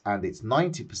fits and it's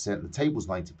 90%, the table's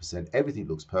 90%, everything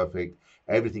looks perfect,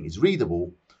 everything is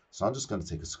readable. So I'm just going to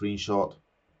take a screenshot.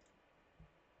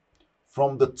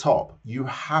 From the top, you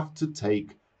have to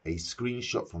take a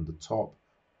screenshot from the top,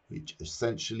 which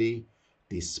essentially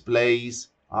displays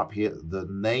up here the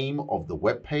name of the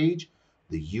web page,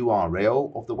 the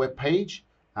URL of the web page,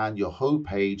 and your whole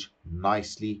page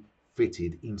nicely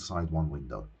fitted inside one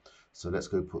window. So let's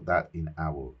go put that in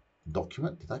our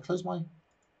document. Did I close my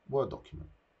Word document?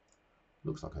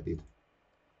 Looks like I did.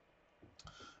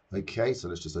 Okay, so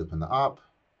let's just open that up.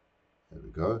 There we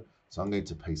go. So I'm going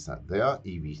to paste that there,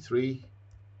 EV3.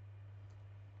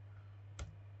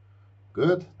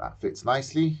 Good, that fits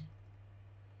nicely.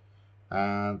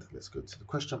 And let's go to the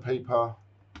question paper.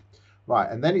 Right,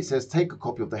 and then it says take a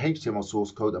copy of the HTML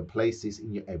source code and place this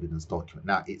in your evidence document.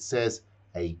 Now it says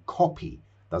a copy,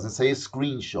 doesn't say a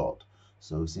screenshot.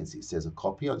 So since it says a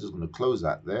copy, I'm just going to close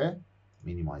that there,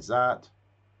 minimize that,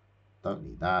 don't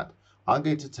need that. I'm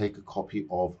going to take a copy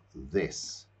of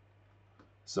this.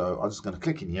 So I'm just going to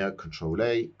click in here, Control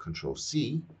A, Control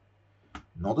C,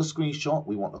 not a screenshot,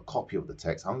 we want a copy of the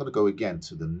text. I'm going to go again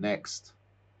to the next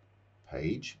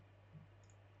page.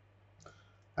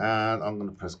 And I'm going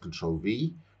to press Control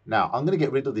V. Now, I'm going to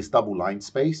get rid of this double line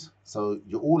space. So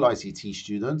you're all ICT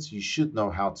students. You should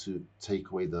know how to take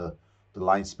away the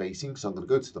line spacing. So I'm going to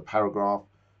go to the paragraph,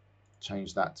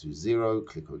 change that to 0,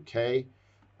 click OK.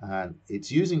 And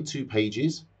it's using 2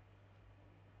 pages.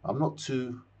 I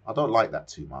don't like that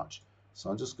too much. So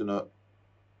I'm just going to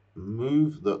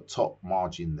move the top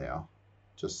margin there,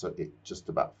 just so it just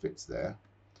about fits there.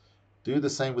 Do the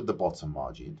same with the bottom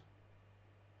margin.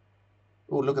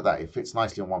 Oh, look at that. It fits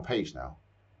nicely on one page now.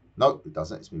 Nope, it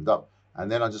doesn't. It's moved up.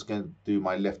 And then I'm just going to do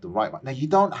my left and right. Now, you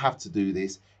don't have to do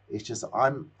this. It's just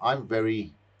I'm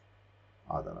very,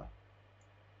 I don't know.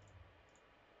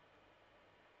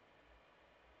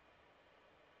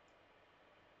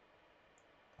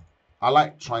 I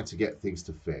like trying to get things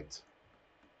to fit.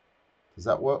 Does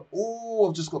that work? Oh,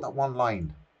 I've just got that one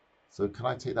line. So can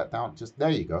I take that down? Just there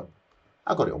you go.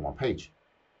 I got it on one page.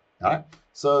 All right.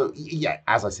 So yeah,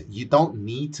 as I said, you don't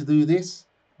need to do this.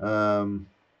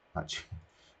 Actually,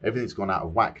 everything's gone out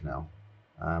of whack now.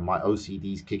 My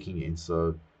OCD is kicking in,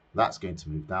 so that's going to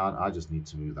move down. I just need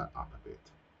to move that up a bit.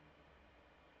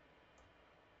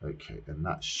 Okay, and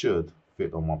that should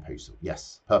fit on one page. So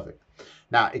yes, perfect.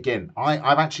 Now again,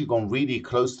 I've actually gone really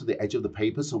close to the edge of the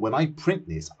paper. So when I print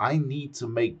this, I need to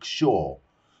make sure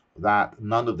that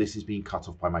none of this is being cut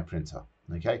off by my printer.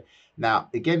 Okay. Now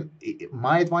again,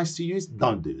 my advice to you is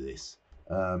don't do this.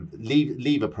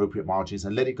 Leave appropriate margins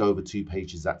and let it go over 2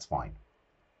 pages. That's fine.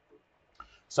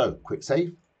 So quick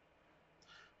save.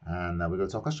 And now we go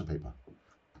to our question paper.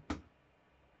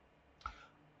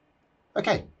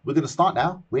 Okay, we're going to start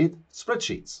now with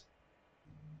spreadsheets.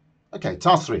 Okay,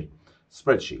 task 3,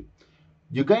 spreadsheet.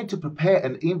 You're going to prepare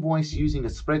an invoice using a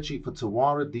spreadsheet for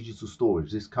Tawara Digital Storage.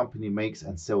 This company makes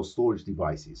and sells storage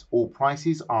devices. All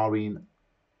prices are in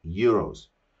euros,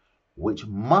 which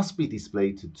must be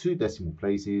displayed to 2 decimal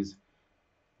places.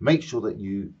 Make sure that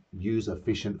you use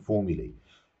efficient formulae.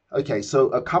 Okay, so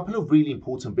a couple of really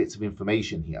important bits of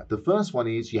information here. The first one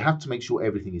is you have to make sure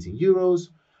everything is in euros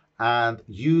and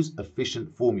use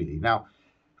efficient formulae. Now,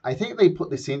 I think they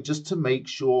put this in just to make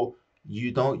sure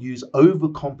you don't use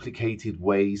overcomplicated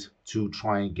ways to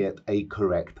try and get a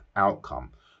correct outcome.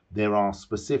 There are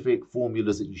specific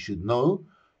formulas that you should know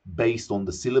based on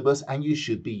the syllabus, and you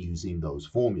should be using those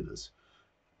formulas.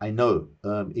 I know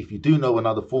if you do know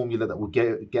another formula that will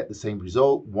get the same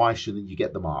result, why shouldn't you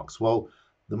get the marks? Well,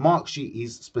 the mark sheet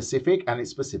is specific and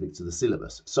it's specific to the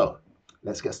syllabus. So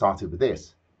let's get started with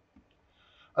this.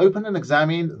 Open and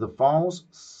examine the files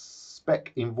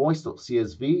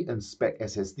specinvoice.csv and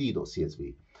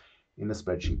specssd.csv in the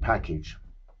spreadsheet package.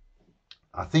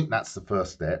 I think that's the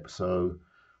first step, so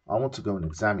I want to go and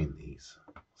examine these.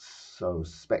 So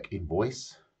spec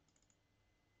invoice.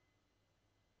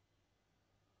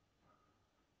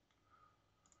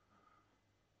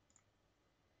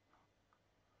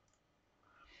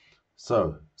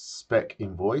 So spec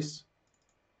invoice.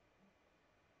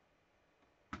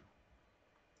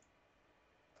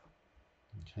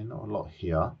 Okay, not a lot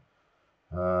here.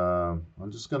 I'm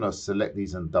just going to select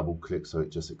these and double click so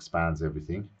it just expands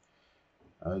everything.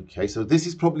 Okay, so this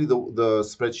is probably the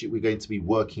spreadsheet we're going to be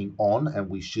working on, and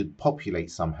we should populate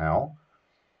somehow.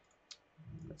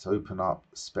 Let's open up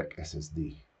spec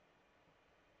SSD.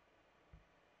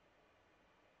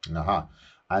 Aha,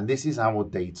 and this is our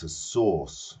data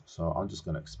source. So I'm just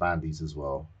going to expand these as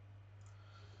well.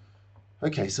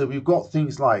 Okay, so we've got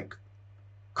things like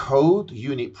code,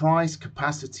 unit price,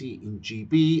 capacity in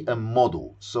GB, and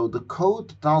model. So the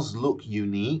code does look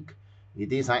unique.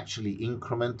 It is actually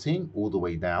incrementing all the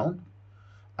way down.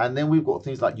 And then we've got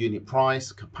things like unit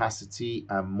price, capacity,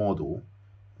 and model.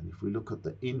 And if we look at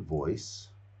the invoice,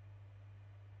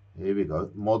 here we go,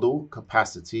 model,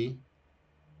 capacity,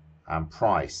 and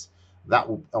price. That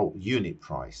will, oh, unit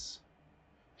price.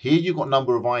 Here you've got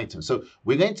number of items. So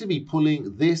we're going to be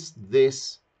pulling this,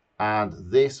 and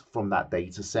this from that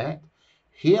data set.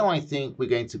 Here I think we're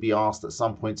going to be asked at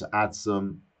some point to add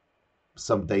some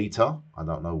data. I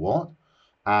don't know what.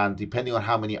 And depending on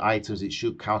how many items, it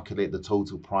should calculate the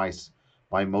total price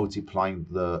by multiplying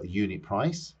the unit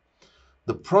price.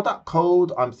 The product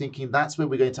code, I'm thinking that's where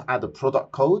we're going to add a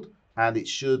product code, and it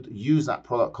should use that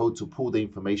product code to pull the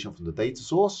information from the data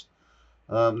source.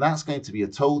 That's going to be a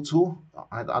total.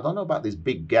 I don't know about this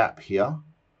big gap here.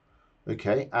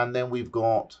 Okay, and then we've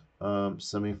got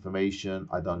some information.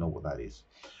 I don't know what that is.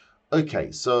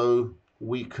 Okay, so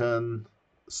we can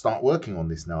start working on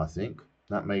this now, I think.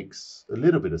 That makes a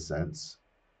little bit of sense.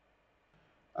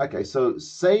 Okay, so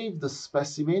save the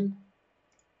specimen,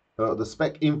 the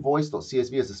spec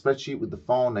invoice.csv as a spreadsheet with the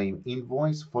file name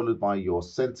invoice, followed by your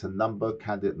center number,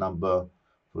 candidate number,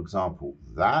 for example,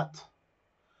 that.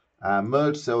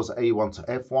 Merge cells A1 to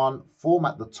F1,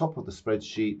 format the top of the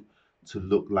spreadsheet to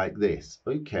look like this.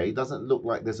 Okay, doesn't look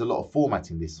like there's a lot of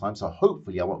formatting this time, so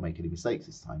hopefully I won't make any mistakes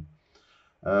this time.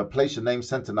 Place your name,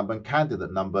 center number, and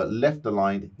candidate number left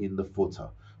aligned in the footer.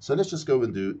 So let's just go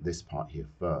and do this part here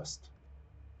first.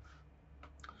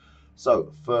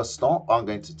 So first stop, I'm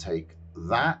going to take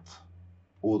that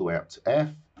all the way up to F.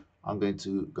 I'm going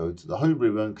to go to the home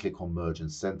ribbon, click on merge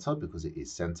and center because it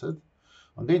is centered.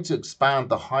 I'm going to expand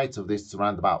the height of this to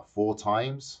around about 4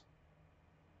 times.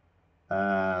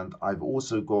 And I've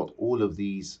also got all of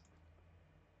these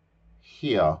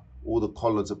here, all the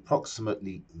columns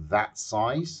approximately that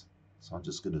size. So I'm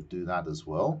just going to do that as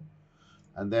well.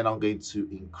 And then I'm going to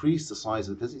increase the size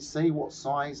of, does it say what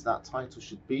size that title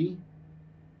should be?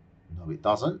 No, it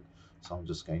doesn't. So I'm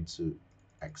just going to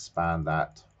expand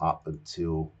that up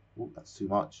until, oh, that's too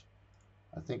much.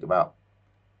 I think about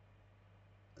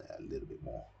a little bit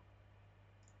more.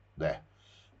 There.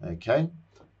 Okay.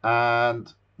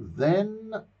 And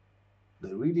then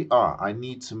they really are. I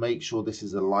need to make sure this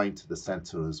is aligned to the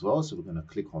center as well. So we're going to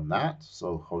click on that.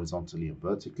 So horizontally and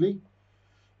vertically.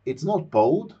 It's not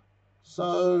bold.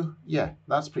 So yeah,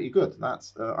 that's pretty good.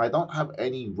 That's I don't have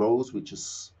any rows which are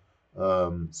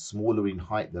smaller in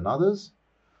height than others.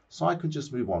 So I can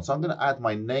just move on. So I'm going to add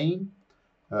my name.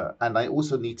 And I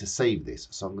also need to save this.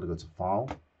 So I'm going to go to File,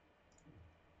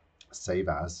 Save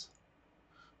As.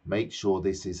 Make sure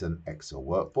this is an Excel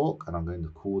workbook. And I'm going to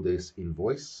call this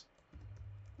Invoice.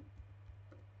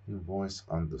 Invoice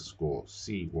underscore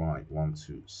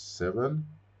CY127.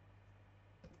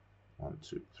 1,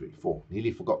 2, 3, 4.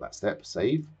 Nearly forgot that step.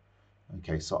 Save.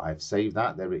 Okay, so I've saved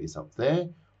that. There it is up there.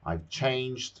 I've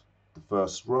changed the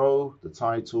first row, the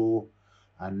title,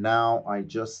 and now I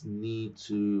just need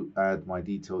to add my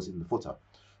details in the footer.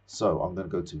 So I'm going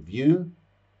to go to View,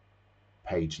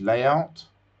 Page Layout,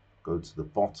 go to the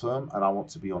bottom, and I want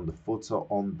to be on the footer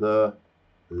on the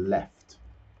left.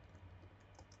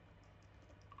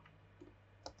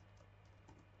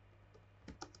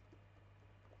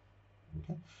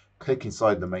 Okay. Click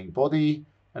inside the main body,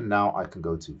 and now I can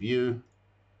go to View,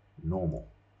 Normal.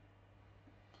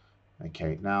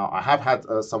 Okay, now I have had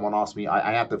someone ask me,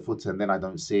 I add the footer and then I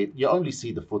don't see it. You only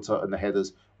see the footer and the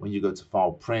headers when you go to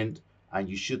File, Print, and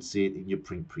you should see it in your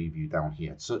print preview down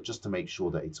here. So just to make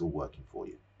sure that it's all working for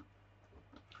you.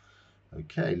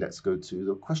 Okay, let's go to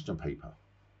the question paper.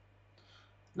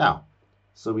 Now,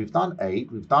 so we've done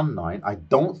 8, we've done 9. I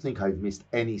don't think I've missed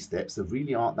any steps. There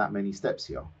really aren't that many steps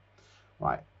here.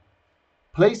 Right.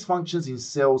 Place functions in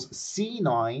cells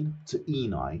C9 to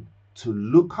E9 to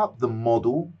look up the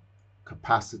model,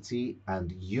 capacity,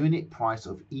 and unit price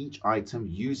of each item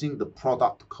using the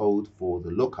product code for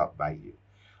the lookup value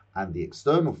and the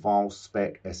external file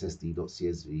spec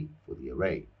ssd.csv for the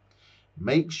array.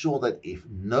 Make sure that if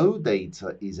no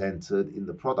data is entered in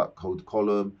the product code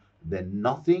column, then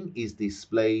nothing is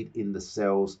displayed in the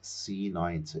cells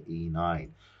C9 to E9.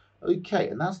 Okay,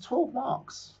 and that's 12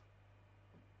 marks.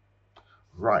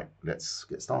 Right, let's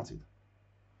get started.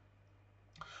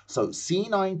 So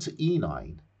C9 to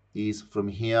E9 is from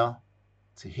here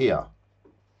to here.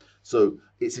 So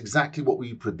it's exactly what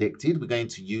we predicted. We're going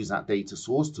to use that data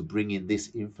source to bring in this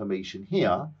information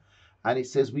here. And it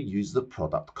says we use the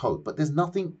product code, but there's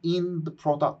nothing in the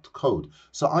product code.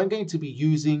 So I'm going to be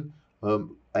using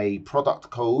a product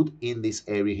code in this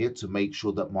area here to make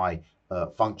sure that my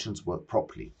functions work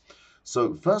properly.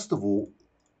 So first of all,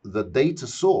 the data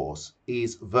source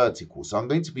is vertical. So I'm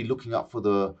going to be looking up for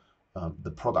the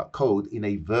product code in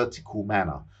a vertical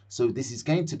manner. So this is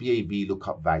going to be a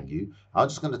VLOOKUP value. I'm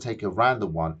just going to take a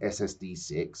random one,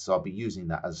 SSD6. So I'll be using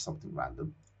that as something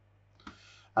random.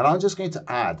 And I'm just going to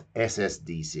add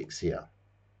SSD6 here.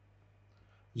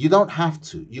 You don't have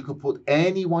to. You can put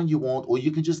any one you want, or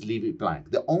you can just leave it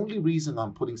blank. The only reason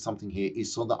I'm putting something here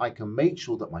is so that I can make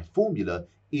sure that my formula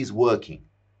is working.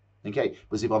 Okay,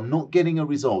 because if I'm not getting a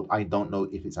result, I don't know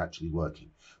if it's actually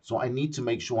working. So I need to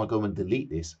make sure I go and delete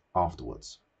this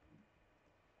afterwards.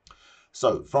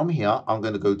 So from here, I'm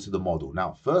going to go to the model.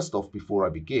 Now, first off, before I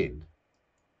begin,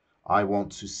 I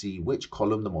want to see which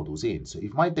column the model's in. So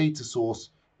if my data source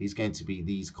is going to be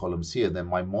these columns here, then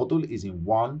my model is in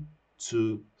 1,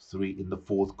 2, 3 in the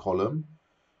 4th column,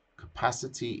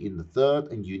 capacity in the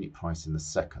 3rd, and unit price in the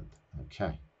 2nd.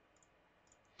 Okay.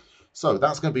 So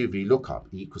that's going to be VLOOKUP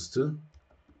equals to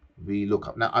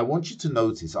VLOOKUP. Now, I want you to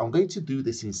notice I'm going to do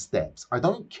this in steps. I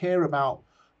don't care about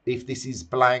if this is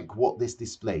blank, what this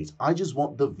displays. I just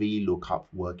want the VLOOKUP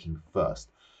working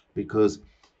first, because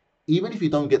even if you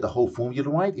don't get the whole formula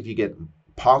right, if you get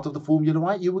part of the formula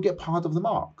right, you will get part of the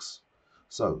marks.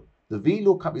 So the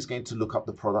VLOOKUP is going to look up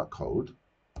the product code,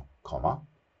 comma.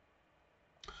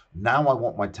 Now I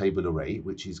want my table array,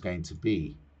 which is going to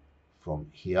be from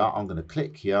here. I'm going to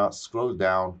click here, scroll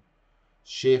down,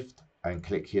 shift, and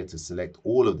click here to select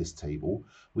all of this table.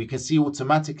 We can see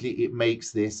automatically it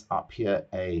makes this up here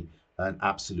an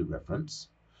absolute reference.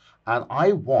 And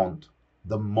I want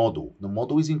the model. The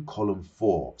model is in column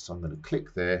 4. So I'm going to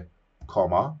click there,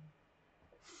 comma,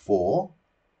 4.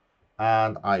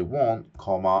 And I want,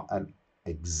 comma, an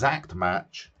exact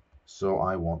match. So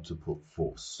I want to put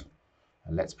false.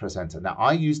 And let's press enter. Now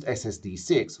I used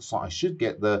SSD6, so I should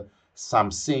get the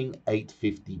Samsung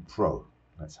 850 Pro.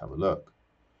 Let's have a look.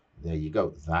 There you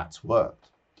go. That's worked.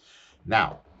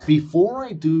 Now, before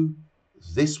I do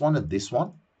this one and this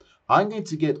one, I'm going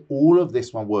to get all of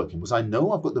this one working, because I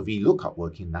know I've got the VLOOKUP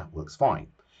working. That works fine.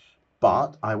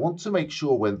 But I want to make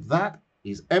sure when that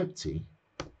is empty,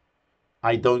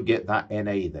 I don't get that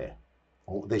NA there.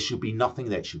 Or there should be nothing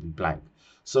there. It should be blank.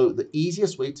 So the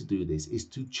easiest way to do this is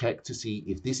to check to see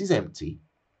if this is empty,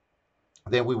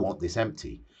 then we want this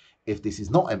empty. If this is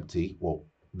not empty, well,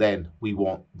 then we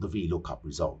want the VLOOKUP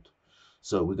result.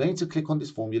 So we're going to click on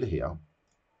this formula here.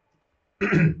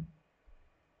 And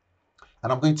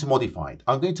I'm going to modify it.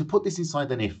 I'm going to put this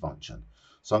inside an if function.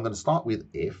 So I'm going to start with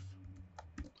if,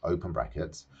 open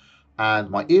brackets. And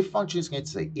my if function is going to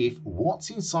say if what's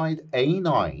inside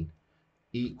A9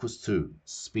 equals to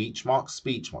speech marks,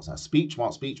 speech marks. Now, speech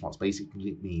marks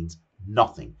basically means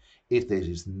nothing. If there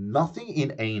is nothing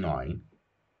in A9,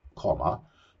 comma,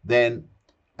 then,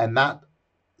 and that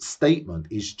statement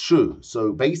is true.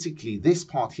 So basically this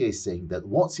part here is saying that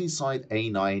what's inside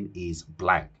A9 is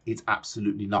blank. It's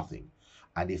absolutely nothing.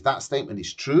 And if that statement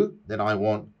is true, then I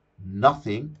want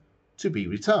nothing to be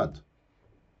returned.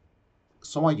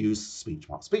 So I use speech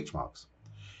marks, speech marks.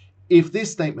 If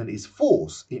this statement is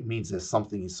false, it means there's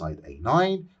something inside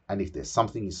A9. And if there's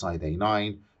something inside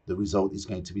A9, the result is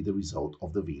going to be the result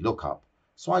of the VLOOKUP.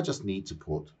 So I just need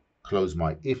to close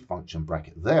my if function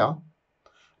bracket there.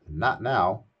 And that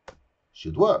now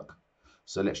should work.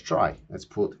 So let's try. Let's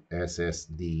put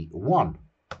SSD1.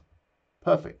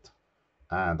 Perfect.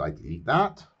 And I delete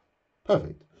that.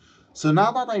 Perfect. So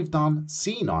now that I've done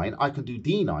C9, I can do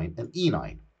D9 and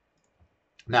E9.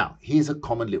 Now, here's a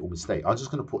common little mistake. I'm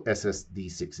just going to put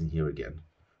SSD6 in here again,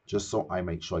 just so I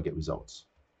make sure I get results.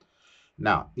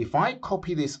 Now, if I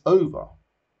copy this over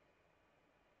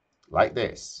like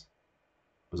this,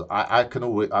 because I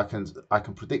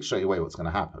can predict straight away what's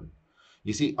going to happen.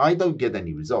 You see, I don't get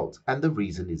any results, and the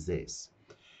reason is this.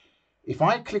 If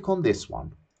I click on this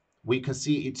one, we can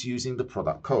see it's using the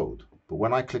product code. But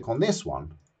when I click on this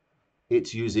one,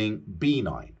 it's using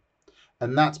B9.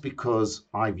 And that's because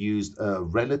I've used a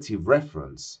relative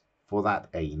reference for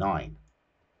that A9.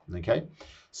 Okay,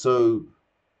 so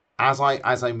as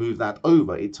I move that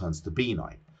over, it turns to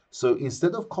B9. So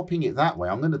instead of copying it that way,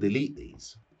 I'm going to delete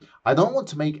these. I don't want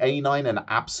to make A9 an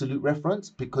absolute reference,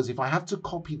 because if I have to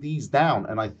copy these down,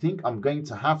 and I think I'm going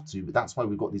to have to, but that's why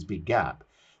we've got this big gap,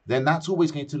 then that's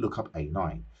always going to look up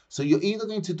A9. So you're either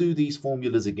going to do these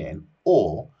formulas again,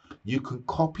 or you can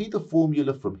copy the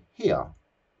formula from here.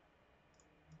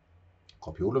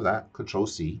 Copy all of that, Control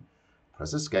C,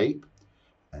 press Escape,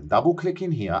 and double click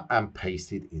in here and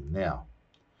paste it in there.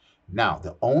 Now,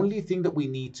 the only thing that we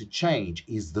need to change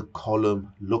is the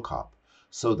column lookup.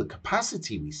 So the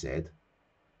capacity we said,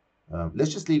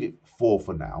 let's just leave it 4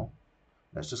 for now.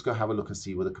 Let's just go have a look and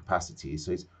see where the capacity is.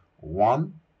 So it's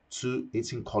 1, 2,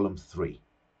 it's in column 3.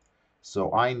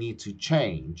 So I need to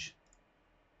change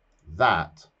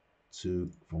that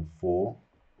from 4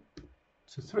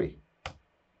 to 3.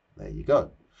 There you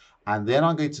go. And then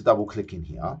I'm going to double click in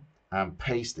here and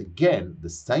paste again the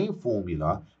same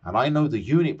formula. And I know the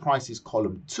unit price is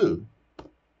column 2.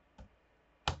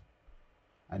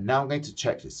 And now I'm going to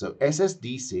check this. So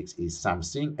SSD6 is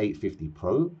Samsung 850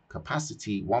 Pro,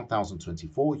 capacity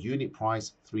 1024, unit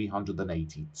price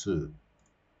 382.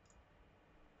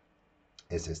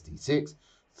 SSD6,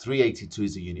 382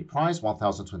 is the unit price,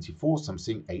 1024,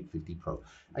 Samsung 850 Pro.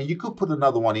 And you could put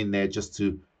another one in there just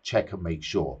to check and make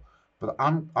sure. But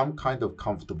I'm kind of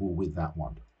comfortable with that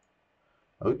one.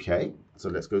 Okay, so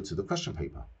let's go to the question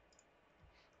paper.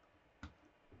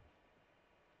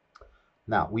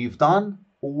 Now, we've done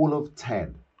all of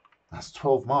 10. That's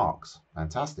 12 marks.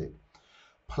 Fantastic.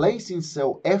 Place in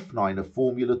cell F9 a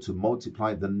formula to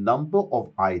multiply the number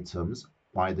of items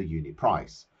by the unit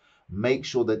price. Make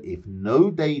sure that if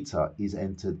no data is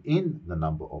entered in the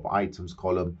number of items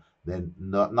column, then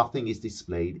nothing is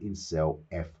displayed in cell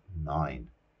F9.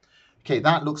 Okay,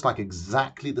 that looks like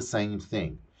exactly the same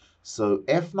thing. So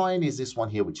F9 is this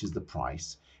one here, which is the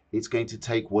price. It's going to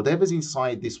take whatever's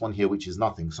inside this one here, which is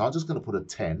nothing. So I'm just going to put a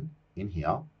 10 in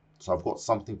here. So I've got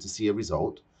something to see a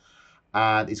result.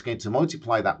 And it's going to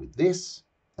multiply that with this,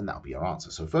 and that'll be our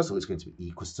answer. So first of all, it's going to be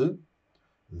equals to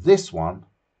this one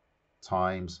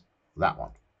times that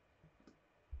one.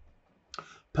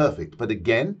 Perfect. But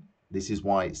again, this is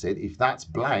why it said if that's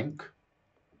blank,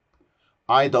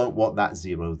 I don't want that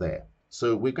 0 there.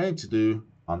 So we're going to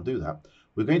undo that.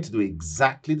 We're going to do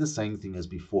exactly the same thing as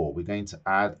before. We're going to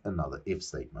add another if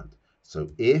statement. So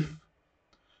if,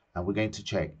 and we're going to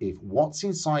check if what's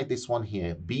inside this one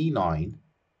here, B9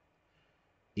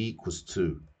 equals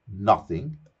to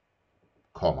nothing,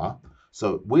 comma.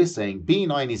 So we're saying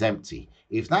B9 is empty.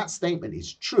 If that statement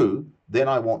is true, then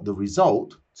I want the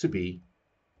result to be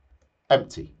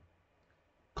empty,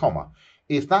 comma.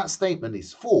 If that statement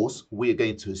is false, we're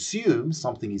going to assume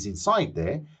something is inside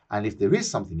there. And if there is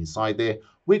something inside there,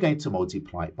 we're going to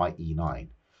multiply it by E9.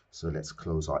 So let's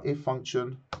close our if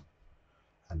function.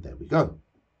 And there we go.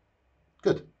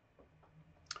 Good.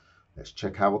 Let's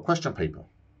check our question paper.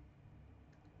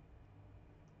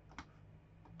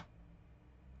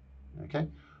 Okay.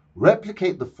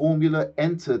 Replicate the formula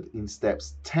entered in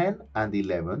steps 10 and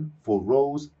 11 for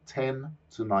rows 10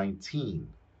 to 19.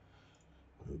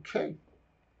 Okay.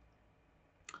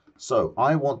 So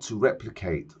I want to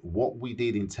replicate what we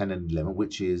did in 10 and 11,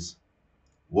 which is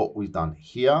what we've done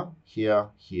here, here,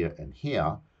 here, and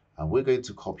here. And we're going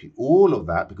to copy all of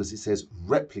that because it says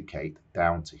replicate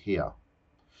down to here.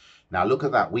 Now look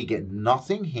at that. We get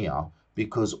nothing here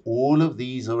because all of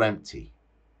these are empty.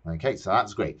 Okay, so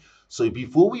that's great. So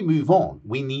before we move on,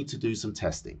 we need to do some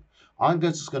testing. I'm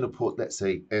just going to put, let's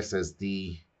say,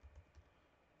 SSD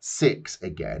 6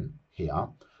 again here.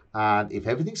 And if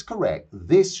everything's correct,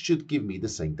 this should give me the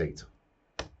same data.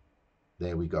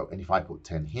 There we go. And if I put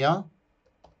 10 here,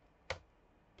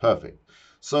 perfect.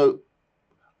 So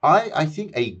I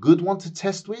think a good one to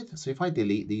test with, so if I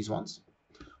delete these ones,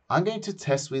 I'm going to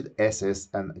test with SS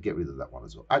and get rid of that one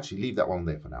as well. Actually, leave that one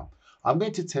there for now. I'm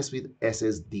going to test with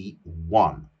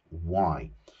SSD1. Why?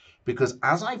 Because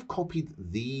as I've copied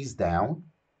these down,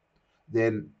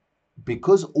 then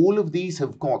because all of these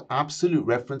have got absolute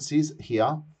references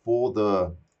here for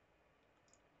the,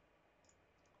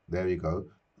 there you go,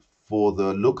 for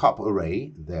the lookup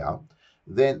array there,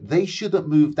 then they shouldn't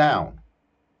move down.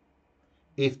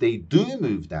 If they do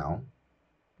move down,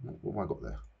 what have I got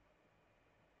there?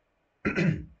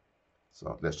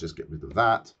 So let's just get rid of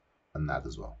that and that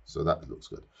as well. So that looks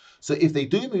good. So if they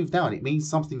do move down, it means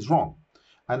something's wrong.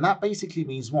 And that basically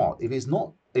means what? If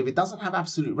it doesn't have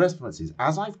absolute references,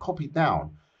 as I've copied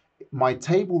down, my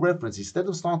table reference, instead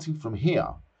of starting from here,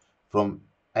 from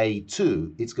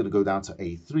A2, it's going to go down to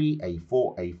A3,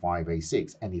 A4, A5,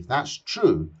 A6. And if that's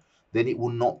true, then it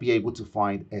will not be able to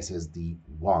find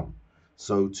SSD1.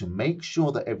 So to make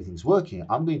sure that everything's working,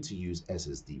 I'm going to use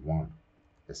SSD1.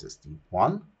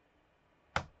 SSD1.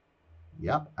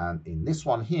 Yep, and in this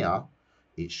one here,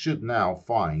 it should now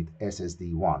find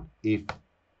SSD1.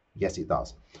 Yes, it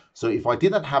does. So if I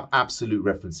didn't have absolute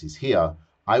references here,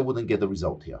 I wouldn't get the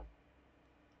result here.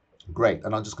 Great,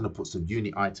 and I'm just going to put some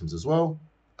unit items as well.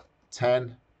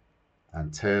 10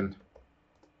 and 10.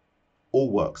 All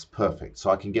works, perfect. So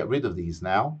I can get rid of these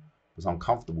now because I'm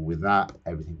comfortable with that.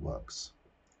 Everything works.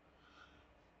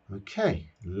 Okay,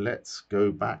 let's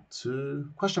go back to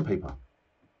question paper.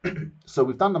 So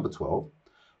we've done number 12.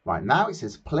 Right, now it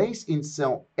says place in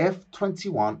cell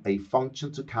F21 a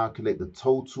function to calculate the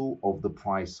total of the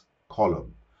price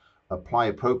column. Apply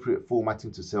appropriate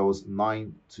formatting to cells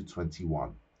 9 to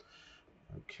 21.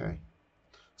 Okay,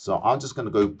 so I'm just going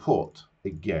to go put,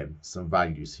 again, some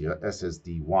values here.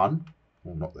 SSD1,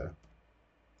 well, not there.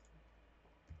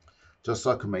 Just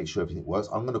so I can make sure everything works.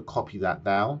 I'm going to copy that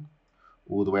down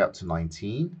all the way up to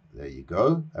 19. There you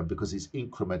go. And because it's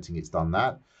incrementing, it's done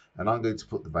that. And I'm going to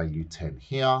put the value 10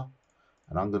 here.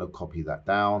 And I'm going to copy that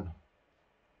down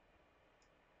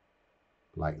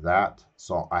like that.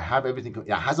 So I have everything.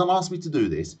 It hasn't asked me to do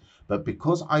this, but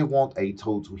because I want a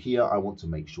total here, I want to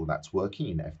make sure that's working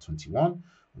in F21.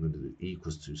 I'm going to do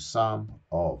equals to sum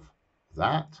of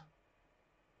that.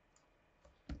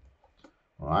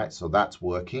 All right, so that's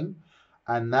working.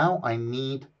 And now I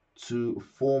need to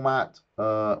format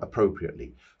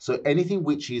appropriately. So anything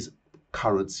which is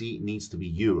currency needs to be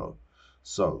euro.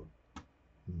 So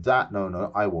that,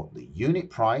 no, I want the unit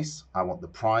price. I want the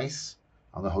price.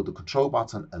 I'm going to hold the control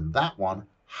button, and that one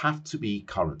have to be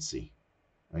currency.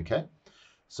 Okay,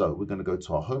 so we're going to go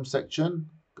to our home section,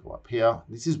 go up here.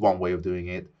 This is one way of doing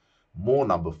it. More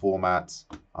number formats.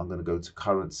 I'm going to go to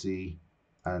currency,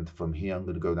 and from here I'm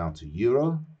going to go down to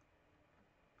euro.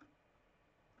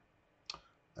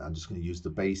 I'm just going to use the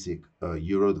basic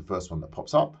euro, the first one that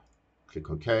pops up. Click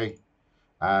OK.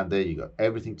 And there you go,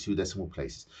 everything 2 decimal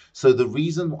places. So the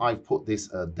reason I've put this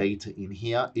data in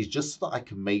here is just so that I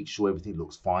can make sure everything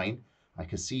looks fine. I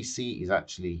can see C is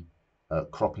actually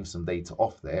cropping some data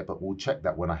off there, but we'll check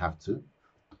that when I have to.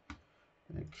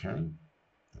 Okay,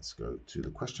 let's go to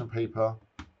the question paper.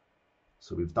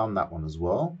 So we've done that one as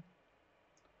well.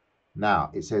 Now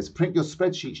it says print your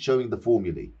spreadsheet showing the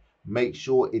formulae. Make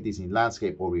sure it is in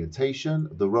landscape orientation.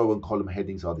 The row and column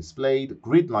headings are displayed.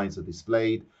 Grid lines are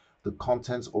displayed. The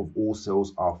contents of all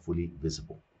cells are fully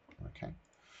visible. Okay,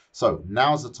 so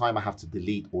now's the time I have to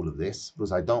delete all of this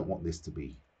because I don't want this to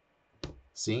be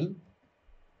seen.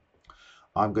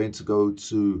 I'm going to go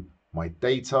to my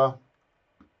data,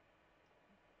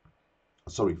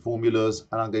 formulas,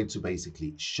 and I'm going to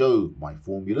basically show my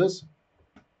formulas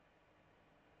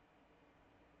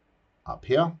up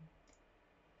here.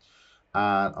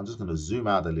 And I'm just going to zoom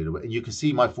out a little bit, and you can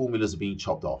see my formulas are being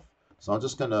chopped off. So I'm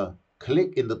just going to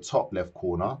click in the top left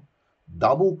corner,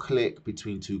 double click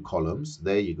between 2 columns.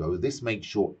 There you go. This makes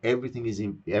sure everything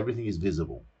is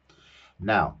visible.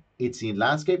 Now it's in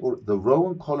landscape, or the row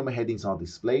and column headings are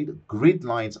displayed. Grid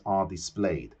lines are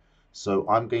displayed. So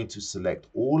I'm going to select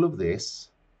all of this,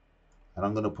 and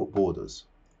I'm going to put borders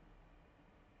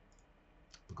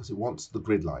because it wants the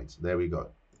grid lines. There we go.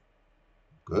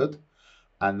 Good.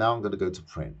 And now I'm going to go to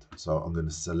print. So I'm going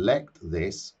to select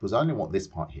this because I only want this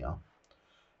part here.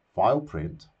 File,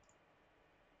 print.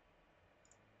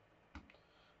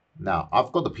 Now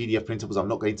I've got the PDF printer because I'm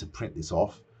not going to print this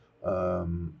off.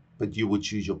 but you would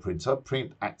choose your printer.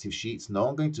 Print active sheets. No,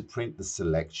 I'm going to print the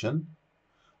selection.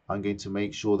 I'm going to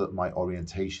make sure that my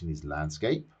orientation is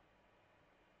landscape.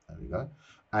 There we go.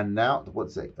 And now,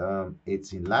 what's it?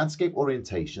 It's in landscape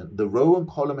orientation. The row and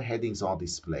column headings are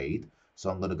displayed. So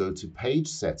I'm going to go to page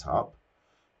setup,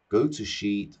 go to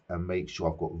sheet, and make sure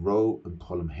I've got row and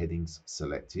column headings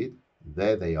selected.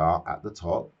 There they are at the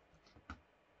top.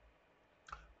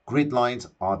 Grid lines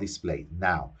are displayed.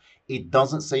 Now, it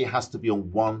doesn't say it has to be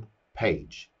on one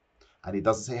page, and it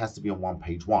doesn't say it has to be on one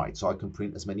page wide. So I can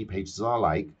print as many pages as I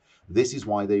like. This is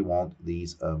why they want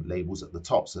these labels at the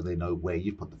top, so they know where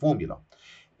you put the formula.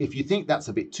 If you think that's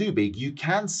a bit too big, you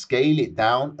can scale it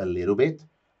down a little bit,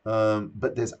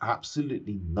 but there's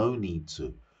absolutely no need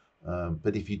to.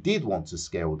 But if you did want to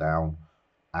scale down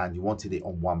and you wanted it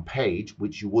on one page,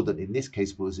 which you wouldn't in this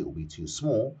case because it will be too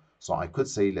small, so I could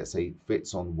say, let's say,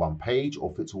 fits on one page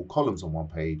or fits all columns on one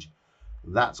page,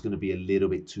 that's going to be a little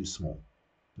bit too small.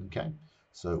 Okay,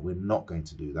 so we're not going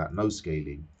to do that. No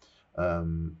scaling.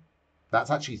 That's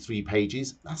actually 3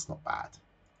 pages. That's not bad.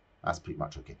 That's pretty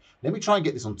much okay. Let me try and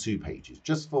get this on 2 pages,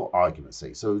 just for argument's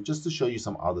sake. So just to show you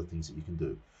some other things that you can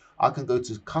do. I can go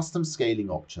to custom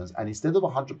scaling options, and instead of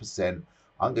 100%,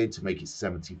 I'm going to make it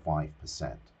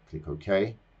 75%. Click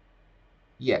OK.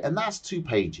 Yeah, and that's 2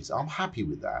 pages. I'm happy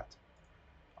with that.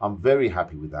 I'm very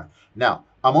happy with that. Now,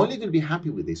 I'm only going to be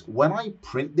happy with this. When I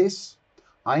print this,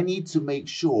 I need to make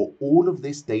sure all of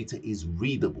this data is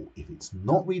readable. If it's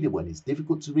not readable and it's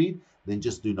difficult to read, then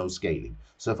just do no scaling.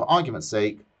 So for argument's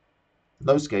sake,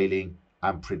 no scaling,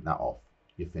 and print that off.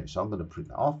 You're finished. So I'm going to print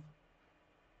that off.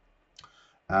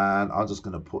 And I'm just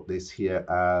going to put this here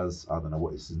as, I don't know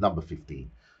what this is, number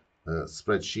 15.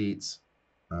 Spreadsheets,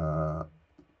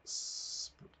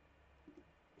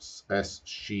 S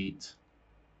sheet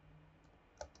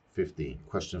 15,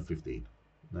 question 15.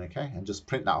 Okay, and just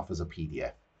print that off as a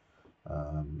PDF.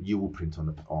 You will print on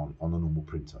a normal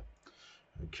printer.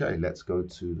 Okay, let's go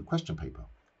to the question paper.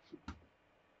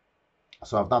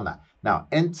 So I've done that. Now,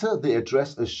 enter the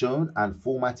address as shown and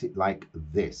format it like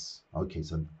this. Okay,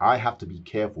 so I have to be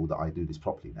careful that I do this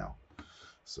properly now.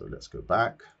 So let's go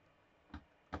back.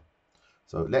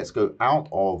 So let's go out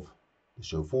of the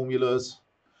show formulas.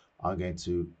 I'm going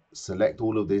to select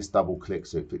all of this, double click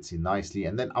so it fits in nicely,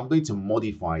 and then I'm going to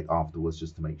modify it afterwards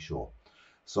just to make sure.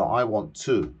 So I want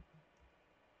to,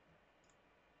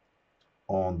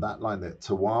 on that line there,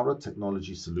 Tawara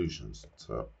Technology Solutions.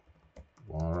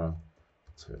 Tawara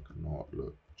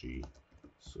Technology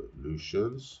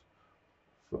Solutions,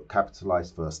 for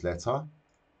capitalized first letter.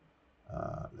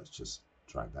 Let's just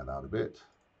drag that out a bit.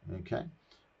 Okay,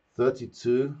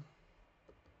 32.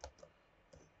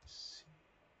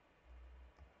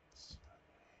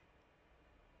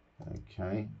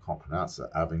 Okay, can't pronounce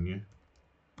that. Avenue.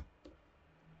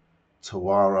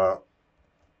 Tawara.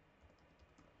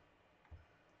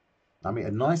 I mean,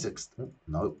 a nice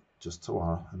just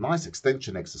Tawara. A nice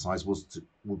extension exercise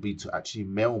would be to actually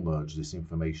mail merge this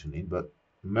information in, but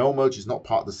mail merge is not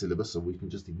part of the syllabus, so we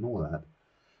can just ignore that.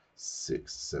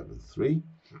 673.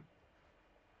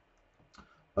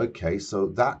 Okay, so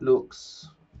that looks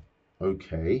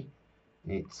okay.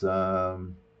 It's a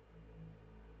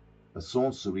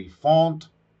sans serif font.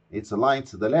 It's aligned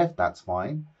to the left. That's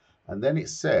fine. And then it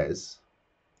says,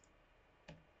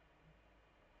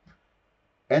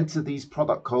 enter these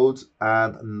product codes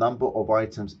and number of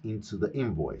items into the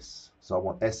invoice. So I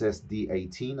want SSD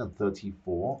 18 and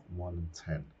 34, 1 and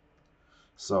 10.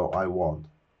 So I want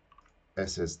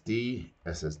SSD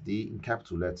in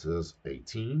capital letters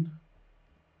 18,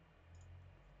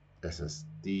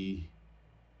 SSD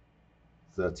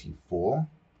 34.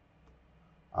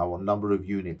 Our number of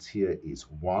units here is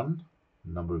 1.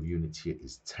 Number of units here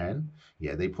is 10.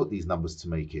 Yeah, they put these numbers to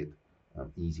make it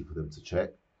easy for them to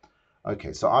check.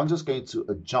 Okay, so I'm just going to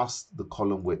adjust the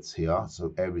column widths here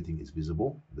so everything is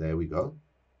visible. There we go.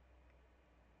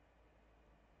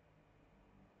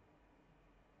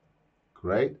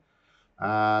 Great.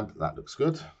 And that looks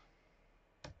good.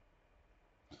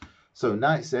 So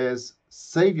now it says,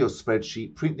 save your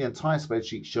spreadsheet, print the entire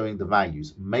spreadsheet showing the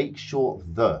values. Make sure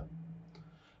the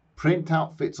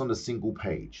printout fits on a single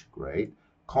page. Great.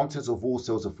 Contents of all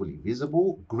cells are fully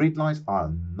visible. Grid lines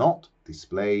are not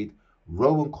displayed.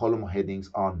 Row and column headings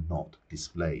are not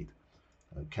displayed.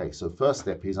 Okay, so first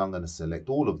step is I'm going to select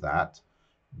all of that,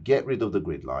 get rid of the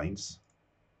grid lines,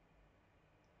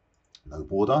 no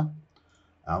border.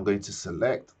 I'm going to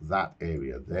select that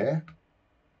area there.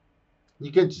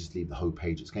 You can just leave the whole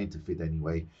page, it's going to fit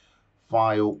anyway.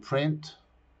 File, print.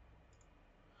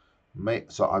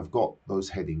 So I've got those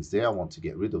headings there. I want to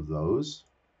get rid of those.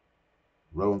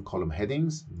 Row and column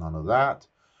headings, none of that.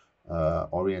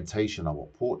 Orientation, I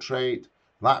want portrait.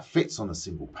 That fits on a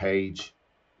single page.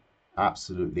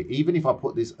 Absolutely. Even if I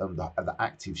put this on the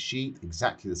active sheet,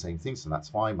 exactly the same thing, so that's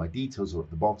fine. My details are at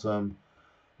the bottom.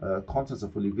 Contents are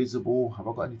fully visible. Have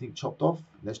I got anything chopped off?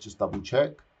 Let's just double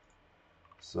check.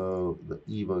 So the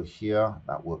Evo here,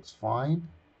 that works fine.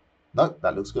 No,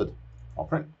 that looks good. I'll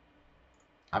print.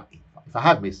 If I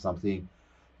have missed something,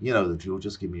 you know the drill.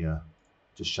 Just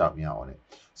shout me out on it.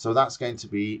 So that's going to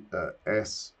be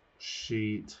S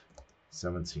sheet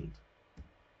 17.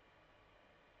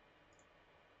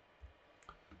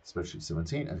 Spreadsheet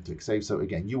 17, and click save. So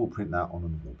again, you will print that on a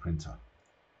normal printer.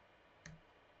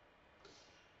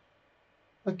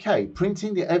 Okay,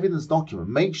 printing the evidence document.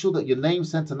 Make sure that your name,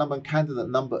 center number, and candidate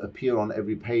number appear on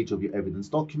every page of your evidence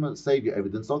document. Save your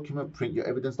evidence document, print your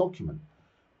evidence document.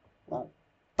 Well,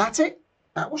 that's it.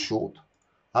 That was short.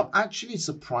 I'm actually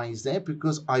surprised there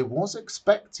because I was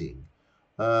expecting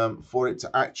for it to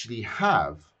actually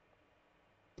have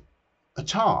a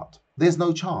chart. There's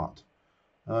no chart.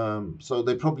 So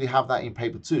they probably have that in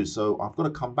paper 2. So I've got to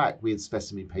come back with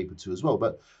Specimen paper 2 as well.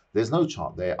 But there's no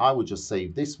chart there. I would just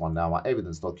save this one now, my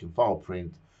evidence document file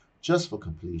print, just for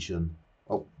completion.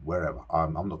 Oh, wherever.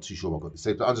 I'm not too sure I've got this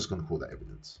saved, but I'm just going to call that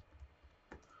evidence.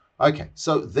 Okay,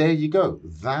 so there you go.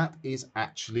 That is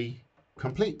actually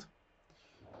complete.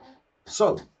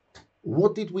 So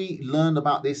what did we learn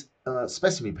about this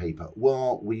specimen paper?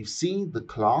 Well, we've seen the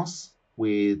class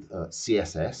with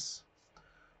CSS.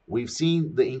 We've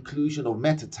seen the inclusion of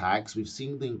meta tags. We've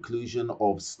seen the inclusion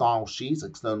of style sheets,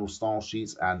 external style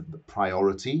sheets, and the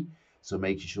priority. So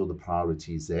making sure the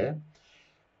priority is there.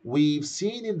 We've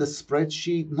seen in the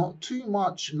spreadsheet, not too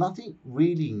much, nothing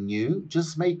really new,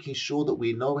 just making sure that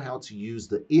we know how to use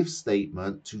the if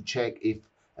statement to check if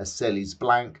a cell is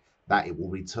blank, that it will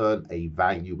return a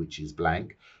value which is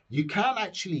blank. You can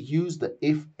actually use the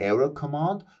if error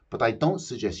command, but I don't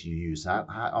suggest you use that.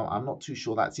 I'm not too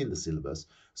sure that's in the syllabus.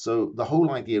 So the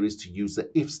whole idea is to use the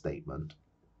if statement.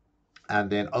 And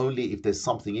then only if there's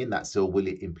something in that cell will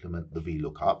it implement the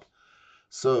VLOOKUP.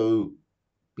 So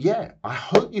yeah, I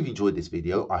hope you've enjoyed this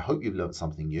video. I hope you've learned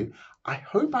something new. I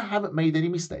hope I haven't made any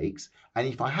mistakes. And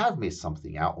if I have missed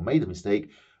something out or made a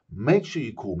mistake, make sure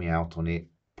you call me out on it.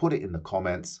 Put it in the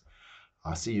comments.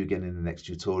 I'll see you again in the next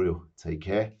tutorial. Take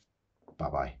care.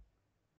 Bye-bye.